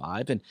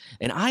 35, and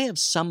I have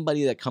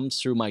somebody that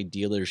comes through my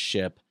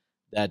dealership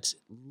that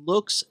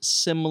looks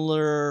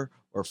similar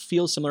or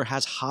feels similar,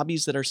 has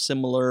hobbies that are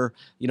similar,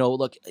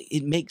 look,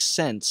 it makes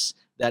sense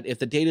that if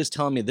the data is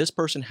telling me this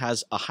person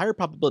has a higher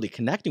probability of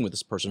connecting with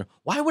this person,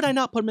 why would I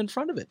not put them in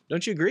front of it?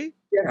 Don't you agree?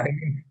 Yeah,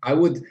 I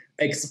would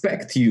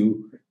expect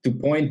you to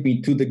point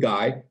me to the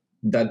guy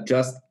that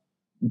just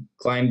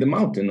climbed the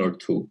mountain or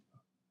two.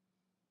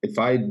 If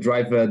I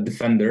drive a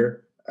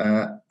Defender,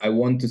 I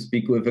want to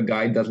speak with a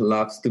guy that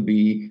loves to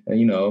be,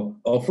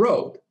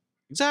 off-road.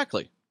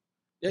 Exactly.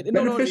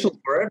 Beneficial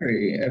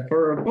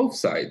for both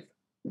sides.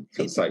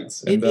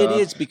 It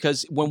is,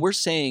 because when we're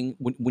saying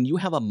when you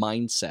have a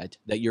mindset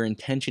that your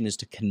intention is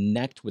to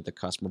connect with the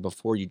customer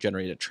before you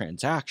generate a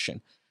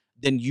transaction,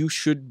 then you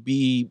should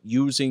be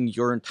using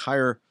your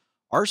entire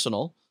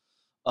arsenal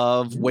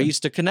of ways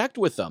to connect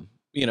with them.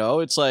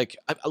 It's like,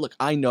 look,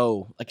 I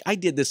know, like I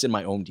did this in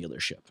my own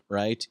dealership,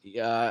 right?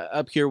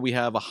 Up here we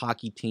have a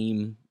hockey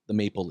team, the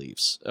Maple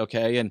Leafs.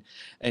 Okay.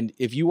 And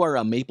if you are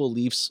a Maple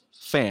Leafs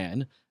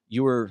fan,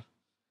 you are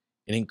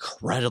an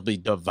incredibly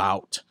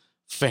devout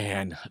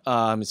fan,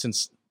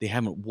 since they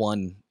haven't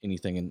won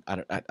anything in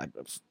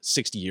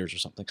 60 years or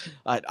something.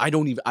 I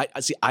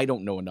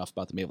don't know enough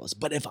about the Maple Leafs,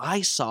 but if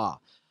I saw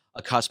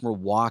a customer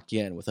walk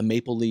in with a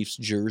Maple Leafs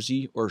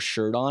jersey or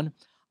shirt on,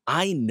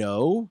 I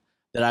know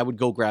that I would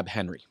go grab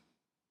Henry,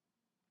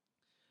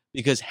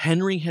 because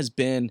Henry has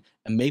been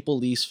a Maple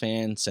Leafs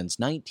fan since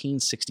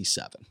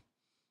 1967.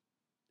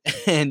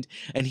 And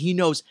he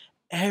knows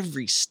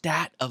every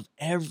stat of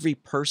every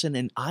person.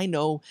 And I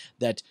know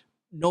that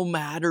no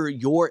matter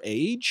your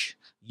age,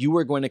 you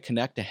are going to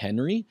connect to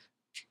Henry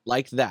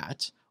like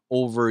that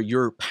over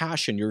your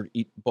passion,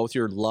 both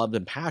your love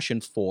and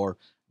passion for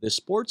this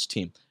sports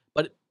team.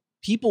 But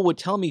people would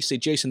tell me, say,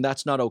 Jason,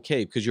 that's not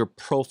okay because you're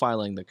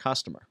profiling the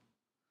customer.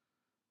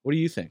 What do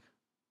you think?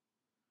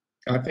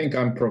 I think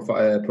I'm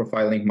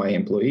profiling my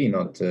employee,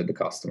 not the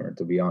customer,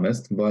 to be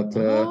honest. But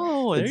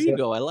there you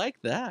go. I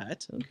like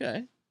that.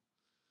 Okay.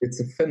 It's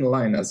a thin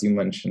line, as you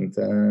mentioned.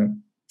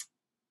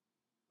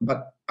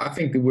 But I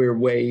think we're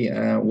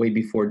way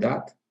before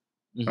that.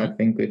 Mm-hmm. I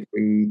think if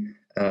we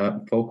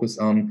focus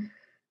on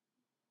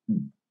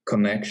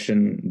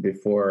connection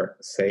before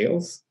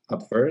sales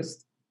at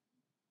first,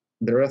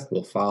 the rest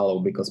will follow,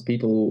 because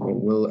people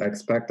will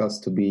expect us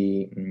to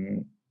be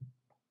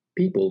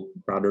people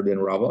rather than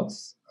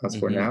robots, as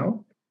for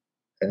now.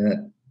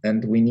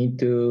 And we need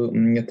to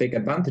take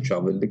advantage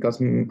of it, because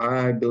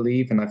I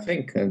believe, and I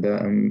think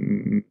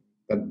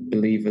that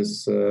belief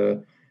is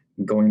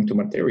going to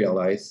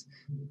materialize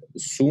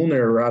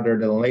sooner rather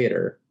than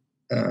later.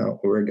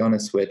 We're going to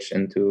switch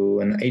into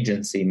an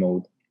agency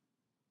mode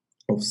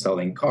of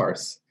selling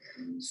cars.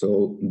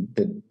 So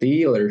the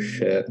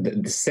dealership,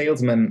 the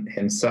salesman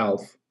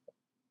himself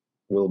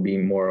will be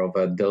more of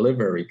a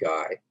delivery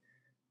guy.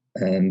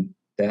 And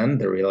then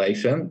the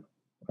relation,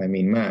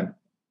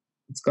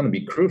 it's going to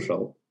be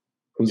crucial.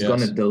 Who's going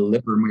to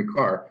deliver my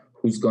car?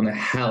 Who's going to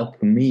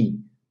help me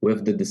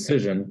with the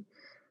decision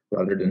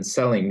rather than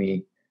selling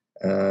me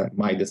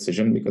my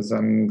decision, because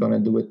I'm going to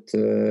do it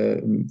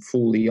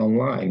fully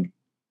online.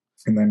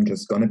 And I'm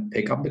just going to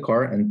pick up the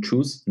car and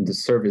choose the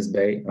service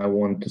bay I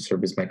want to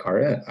service my car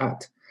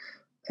at.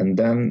 And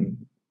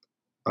then,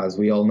 as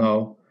we all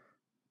know,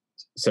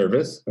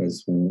 service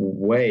is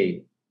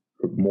way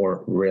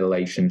more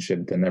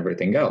relationship than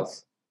everything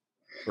else.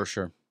 For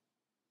sure.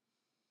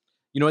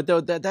 You know what,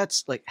 though?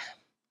 That's like,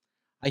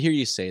 I hear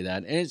you say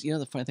that. And it's,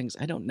 the funny thing is,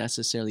 I don't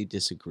necessarily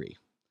disagree.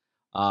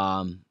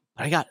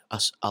 I got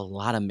a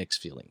lot of mixed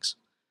feelings,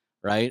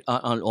 right?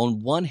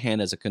 On one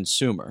hand, as a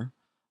consumer,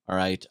 all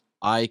right,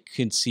 I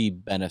can see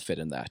benefit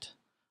in that.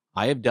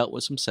 I have dealt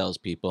with some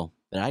salespeople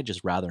that I just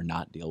rather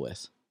not deal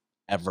with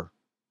ever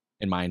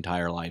in my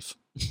entire life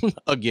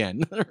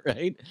again,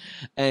 right?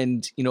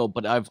 And,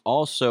 but I've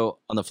also,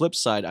 on the flip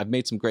side, I've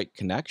made some great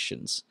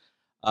connections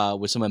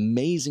with some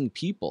amazing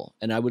people.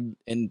 And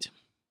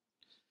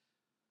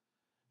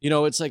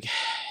it's like,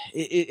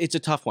 it's a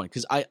tough one,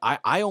 because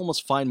I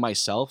almost find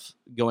myself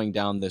going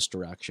down this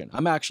direction.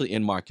 I'm actually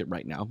in market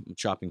right now. I'm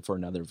shopping for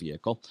another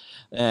vehicle,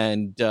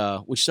 and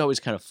which is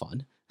always kind of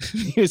fun,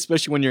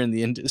 especially when you're in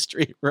the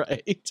industry,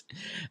 right?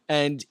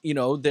 And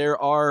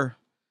there are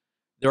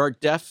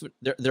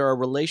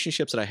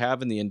relationships that I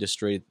have in the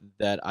industry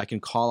that I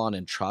can call on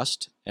and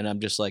trust, and I'm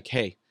just like,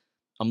 hey,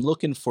 I'm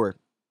looking for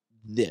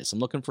this. I'm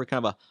looking for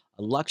kind of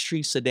a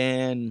luxury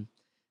sedan,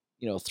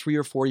 3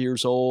 or 4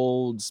 years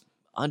old,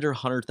 under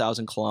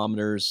 100,000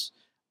 kilometers.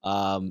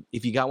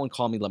 If you got one,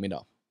 call me, let me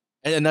know.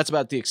 And that's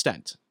about the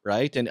extent,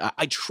 right? And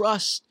I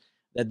trust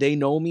that they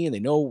know me and they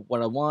know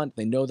what I want.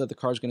 They know that the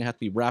car is going to have to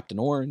be wrapped in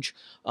orange.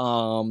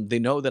 They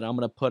know that I'm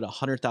going to put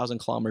 100,000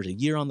 kilometers a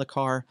year on the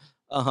car.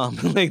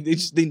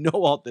 They know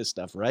all this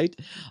stuff, right?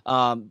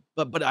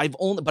 But I can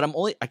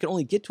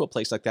only get to a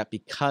place like that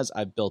because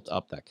I've built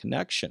up that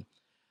connection.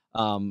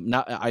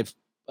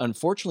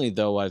 Unfortunately,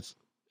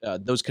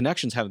 those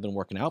connections haven't been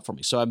working out for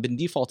me. So I've been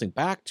defaulting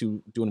back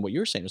to doing what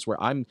you're saying, is where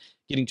I'm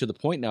getting to the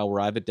point now where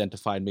I've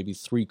identified maybe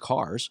 3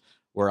 cars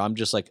where I'm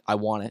just like, I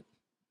want it.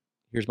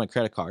 Here's my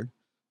credit card.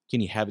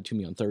 Can you have it to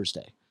me on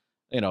Thursday?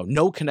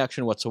 No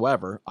connection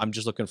whatsoever. I'm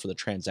just looking for the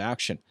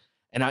transaction.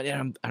 And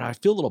I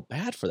feel a little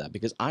bad for that,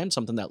 because I'm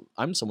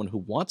someone who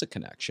wants a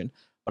connection,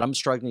 but I'm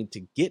struggling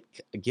to get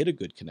a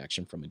good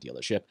connection from a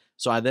dealership.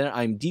 So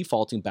I'm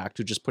defaulting back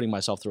to just putting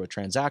myself through a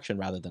transaction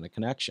rather than a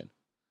connection.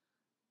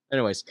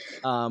 Anyways,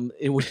 when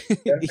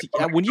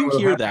you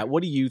hear that,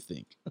 what do you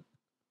think?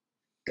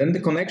 Then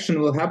the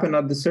connection will happen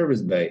at the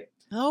service bay.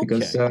 Okay,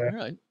 because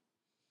right.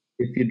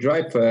 If you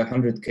drive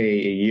 100K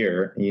a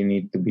year, you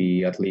need to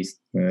be at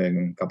least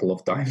a couple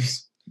of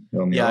times.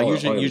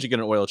 Usually get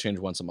an oil change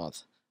once a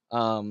month.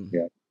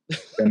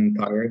 Then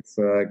tires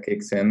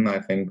kicks in, I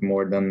think,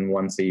 more than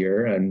once a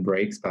year, and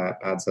brakes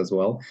pads as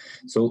well.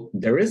 So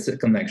there is a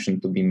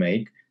connection to be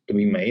made,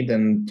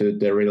 and to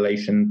the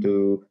relation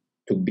to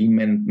to be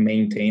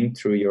maintained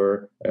through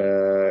your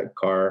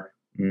car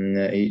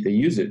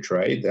usage,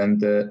 right?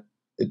 And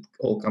it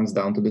all comes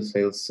down to the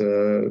sales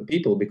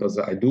people, because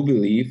I do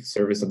believe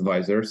service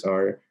advisors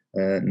are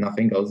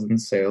nothing else than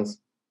sales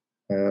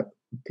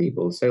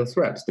people, sales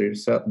reps.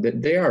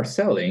 They are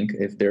selling.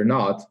 If they're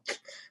not,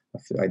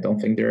 I don't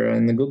think they're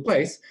in a good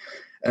place.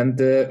 And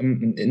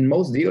in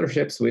most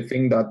dealerships, we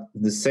think that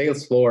the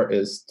sales floor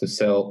is to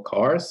sell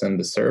cars and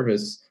the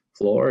service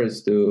floor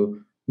is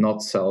to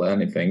not sell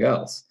anything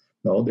else.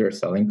 No, they're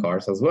selling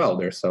cars as well.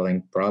 They're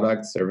selling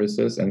products,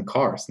 services, and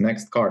cars,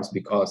 next cars,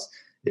 because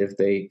if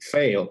they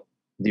fail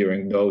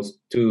during those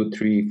 2,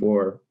 3,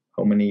 4,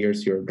 how many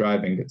years you're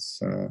driving,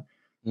 it's I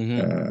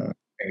think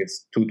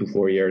it's 2 to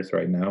 4 years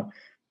right now.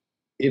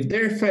 If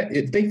they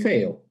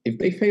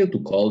fail to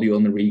call you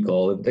on the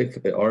recall,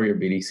 or your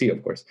BDC,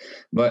 of course,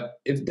 but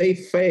if they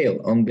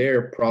fail on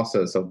their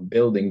process of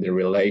building the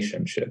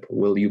relationship,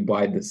 will you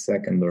buy the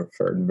second or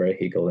third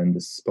vehicle in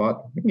the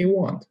spot? You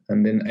won't.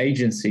 And in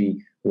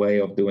agency way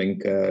of doing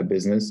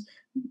business,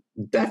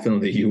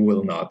 definitely you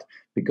will not,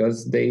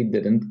 because they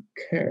didn't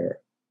care.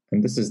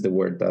 And this is the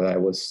word that I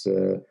was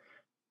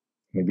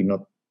maybe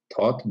not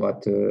taught,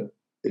 but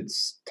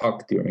it's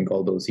taught during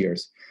all those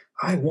years.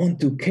 I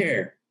want to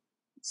care.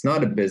 It's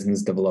not a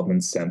business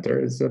development center.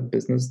 It's a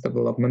business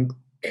development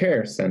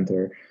care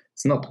center.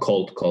 It's not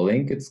cold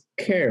calling. It's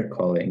care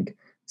calling.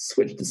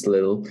 Switch this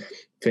little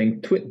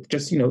thing,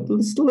 just,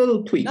 this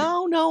little tweak.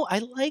 No, I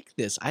like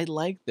this.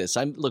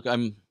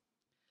 I'm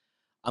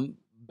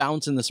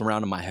bouncing this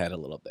around in my head a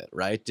little bit,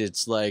 right?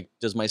 It's like,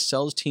 does my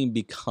sales team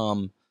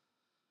become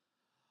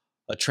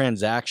a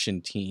transaction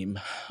team,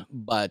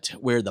 but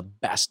we're the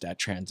best at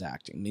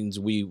transacting? It means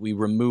we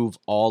remove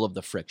all of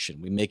the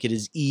friction. We make it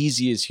as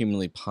easy as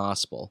humanly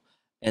possible.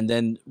 And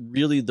then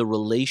really the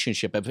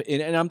relationship of,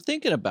 and I'm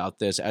thinking about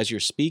this as you're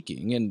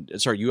speaking, and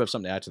sorry, you have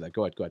something to add to that.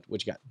 Go ahead.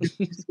 What you got?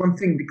 Just one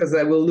thing, because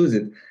I will lose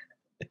it.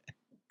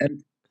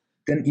 And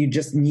then you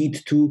just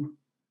need to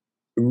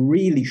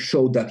really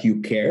show that you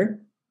care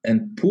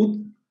and put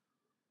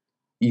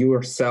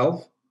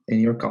yourself in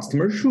your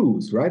customer's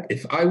shoes, right?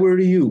 If I were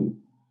you,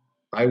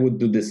 I would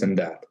do this and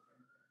that.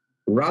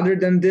 Rather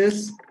than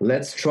this,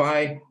 let's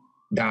try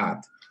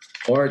that.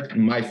 Or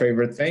my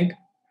favorite thing,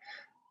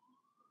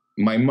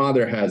 my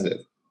mother has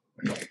it.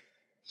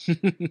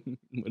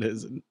 What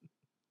is it?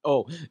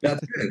 Oh,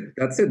 that's it.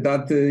 That's it.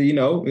 That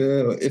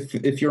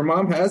if your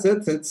mom has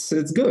it,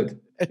 it's good.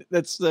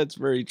 That's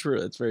very true.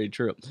 That's very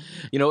true.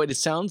 It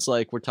sounds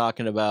like we're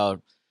talking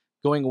about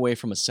going away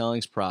from a selling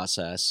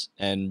process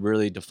and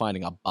really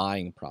defining a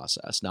buying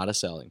process, not a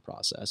selling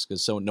process,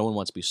 because no one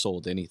wants to be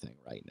sold anything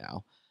right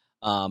now.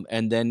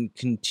 And then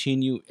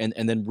continue and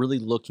then really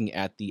looking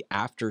at the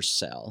after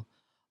sell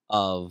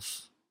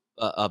of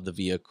the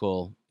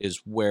vehicle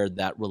is where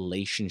that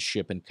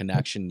relationship and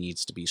connection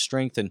needs to be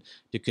strengthened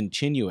to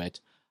continue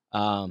it.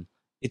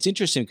 It's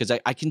interesting because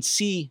I can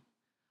see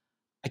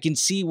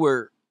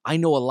where I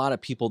know a lot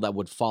of people that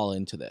would fall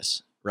into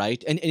this.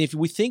 Right. And if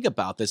we think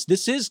about this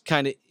is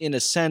kind of, in a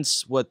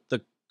sense, what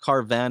the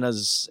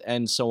Carvanas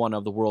and so on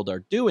of the world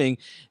are doing.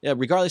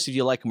 Regardless if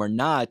you like them or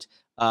not,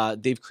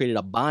 they've created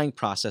a buying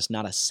process,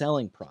 not a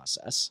selling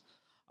process.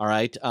 All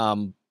right.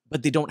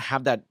 But they don't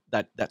have that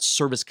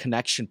service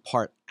connection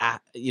part.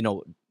 They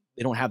don't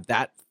have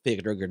that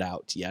figured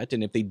out yet.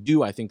 And if they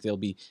do, I think they'll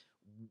be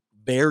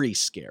very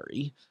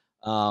scary.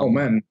 Oh,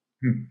 man.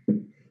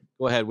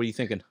 Go ahead. What are you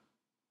thinking?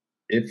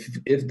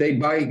 If they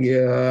buy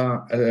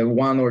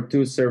 1 or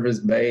 2 service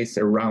bays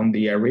around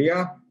the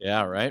area,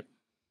 yeah, right,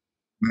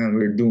 man,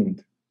 we're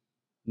doomed.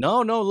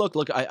 No,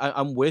 look,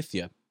 I'm with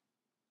you.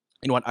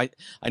 You know what?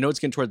 I know it's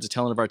getting towards the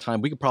tail end of our time.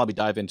 We could probably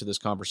dive into this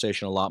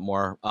conversation a lot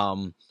more.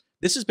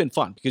 This has been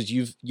fun because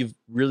you've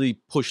really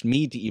pushed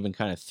me to even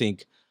kind of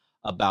think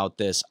about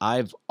this.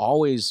 I've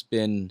always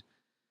been,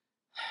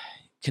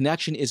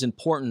 connection is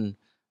important,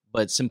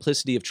 but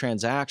simplicity of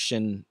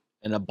transaction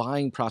and a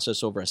buying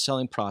process over a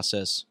selling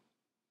process,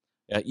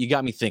 you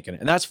got me thinking,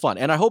 and that's fun.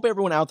 And I hope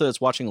everyone out there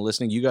that's watching and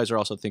listening, you guys are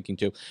also thinking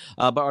too.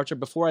 But Artur,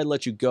 before I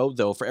let you go,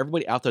 though, for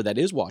everybody out there that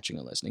is watching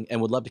and listening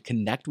and would love to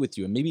connect with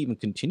you and maybe even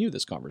continue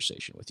this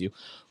conversation with you,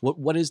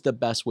 what is the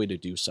best way to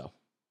do so?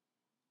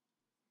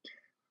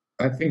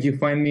 I think you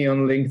find me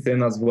on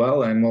LinkedIn as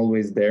well. I'm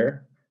always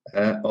there.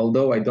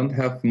 Although I don't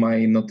have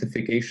my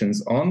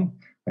notifications on,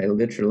 I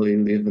literally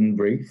live and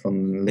breathe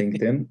on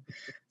LinkedIn.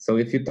 So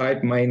if you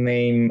type my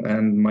name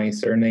and my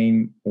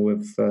surname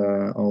with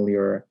all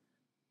your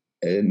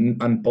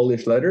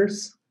unpolished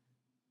letters,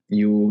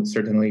 you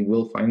certainly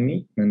will find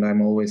me, and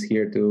I'm always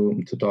here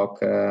to talk,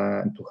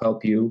 to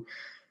help you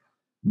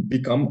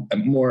become a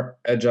more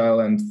agile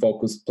and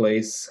focused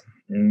place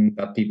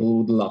that people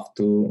would love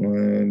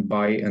to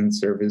buy and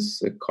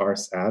service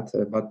cars at.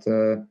 But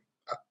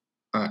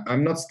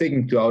I'm not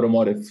sticking to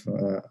automotive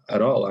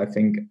at all. I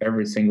think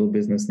every single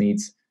business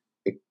needs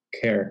a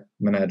care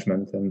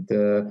management, and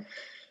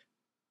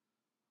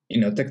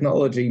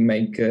technology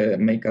made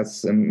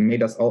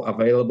us all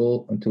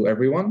available to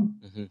everyone,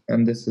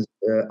 and this is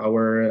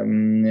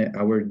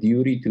our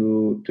duty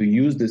to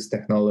use this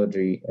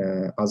technology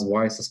as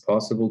wise as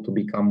possible to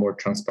become more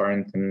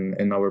transparent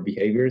in our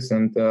behaviors.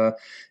 And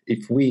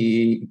if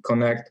we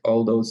connect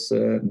all those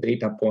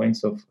data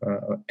points of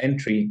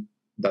entry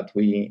that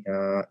we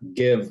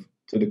give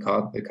to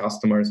the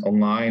customers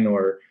online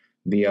or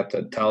via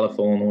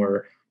telephone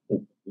or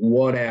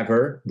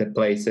whatever the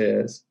place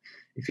is,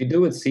 if you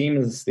do it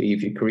seamlessly,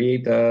 if you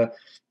create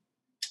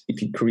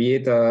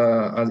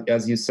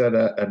as you said,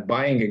 a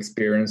buying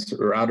experience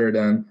rather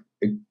than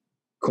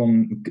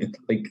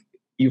like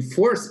you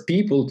force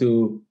people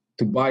to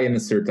buy in a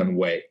certain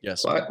way.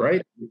 Yes.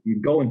 Right? You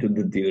go into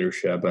the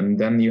dealership and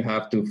then you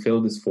have to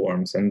fill these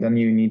forms, and then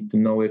you need to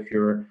know if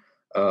your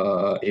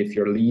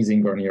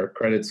leasing or your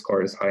credit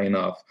score is high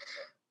enough.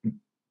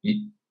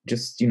 You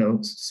just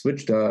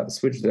switch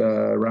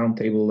the round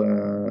table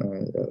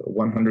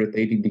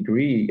 180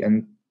 degree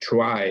and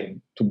try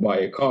to buy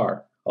a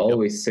car. I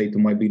always say to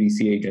my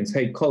BDC agents,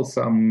 hey, call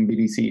some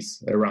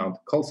BDCs around,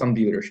 call some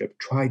dealership,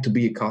 try to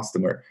be a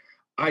customer.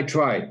 I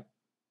tried.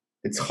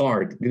 It's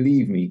hard,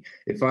 believe me.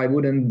 If I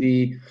wouldn't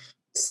be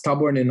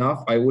stubborn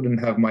enough, I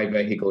wouldn't have my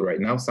vehicle right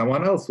now.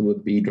 Someone else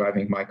would be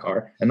driving my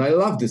car. And I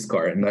love this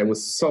car. And I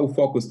was so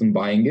focused on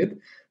buying it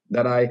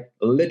that I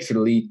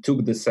literally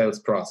took the sales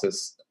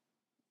process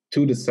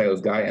to the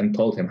sales guy and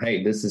told him,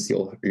 hey, this is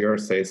your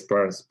sales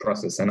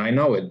process. And I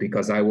know it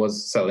because I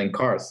was selling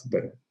cars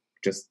but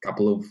just a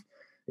couple of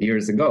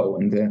years ago.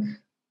 And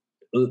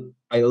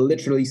I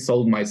literally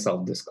sold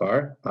myself this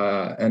car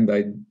and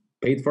I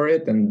paid for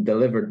it and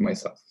delivered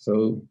myself.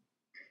 So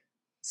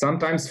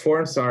sometimes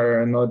forms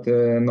are not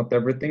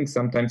everything.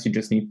 Sometimes you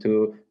just need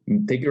to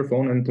take your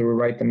phone and to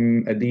write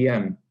them a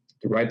DM,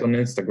 to write on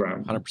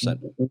Instagram.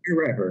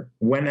 100%.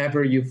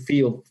 Whenever you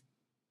feel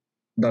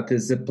that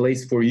is a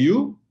place for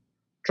you,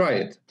 try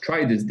it.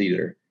 Try this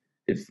dealer.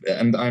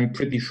 And I'm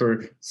pretty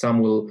sure some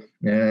will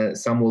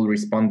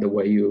respond the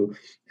way you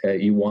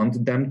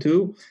want them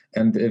to.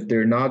 And if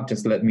they're not,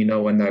 just let me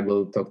know and I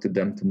will talk to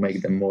them to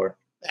make them more.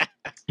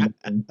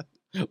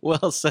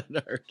 Well said,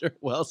 Artur.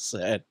 Well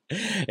said.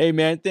 Hey,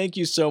 man, thank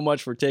you so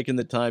much for taking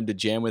the time to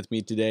jam with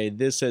me today.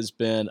 This has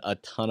been a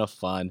ton of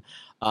fun.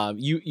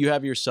 You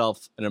have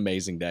yourself an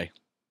amazing day.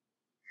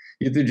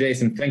 You too,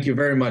 Jason. Thank you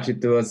very much.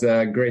 It was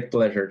a great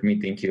pleasure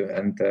meeting you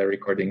and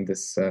recording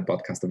this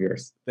podcast of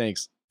yours.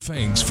 Thanks.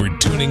 Thanks for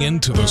tuning in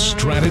to the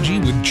Strategy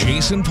with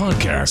Jason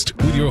podcast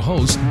with your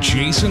host,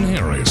 Jason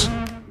Harris.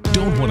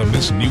 Don't want to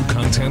miss new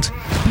content?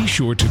 Be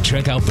sure to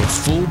check out the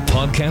full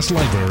podcast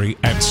library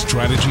at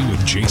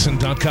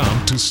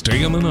strategywithjason.com to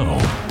stay in the know.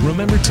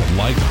 Remember to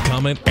like,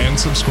 comment, and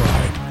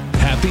subscribe.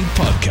 Happy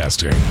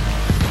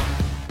podcasting.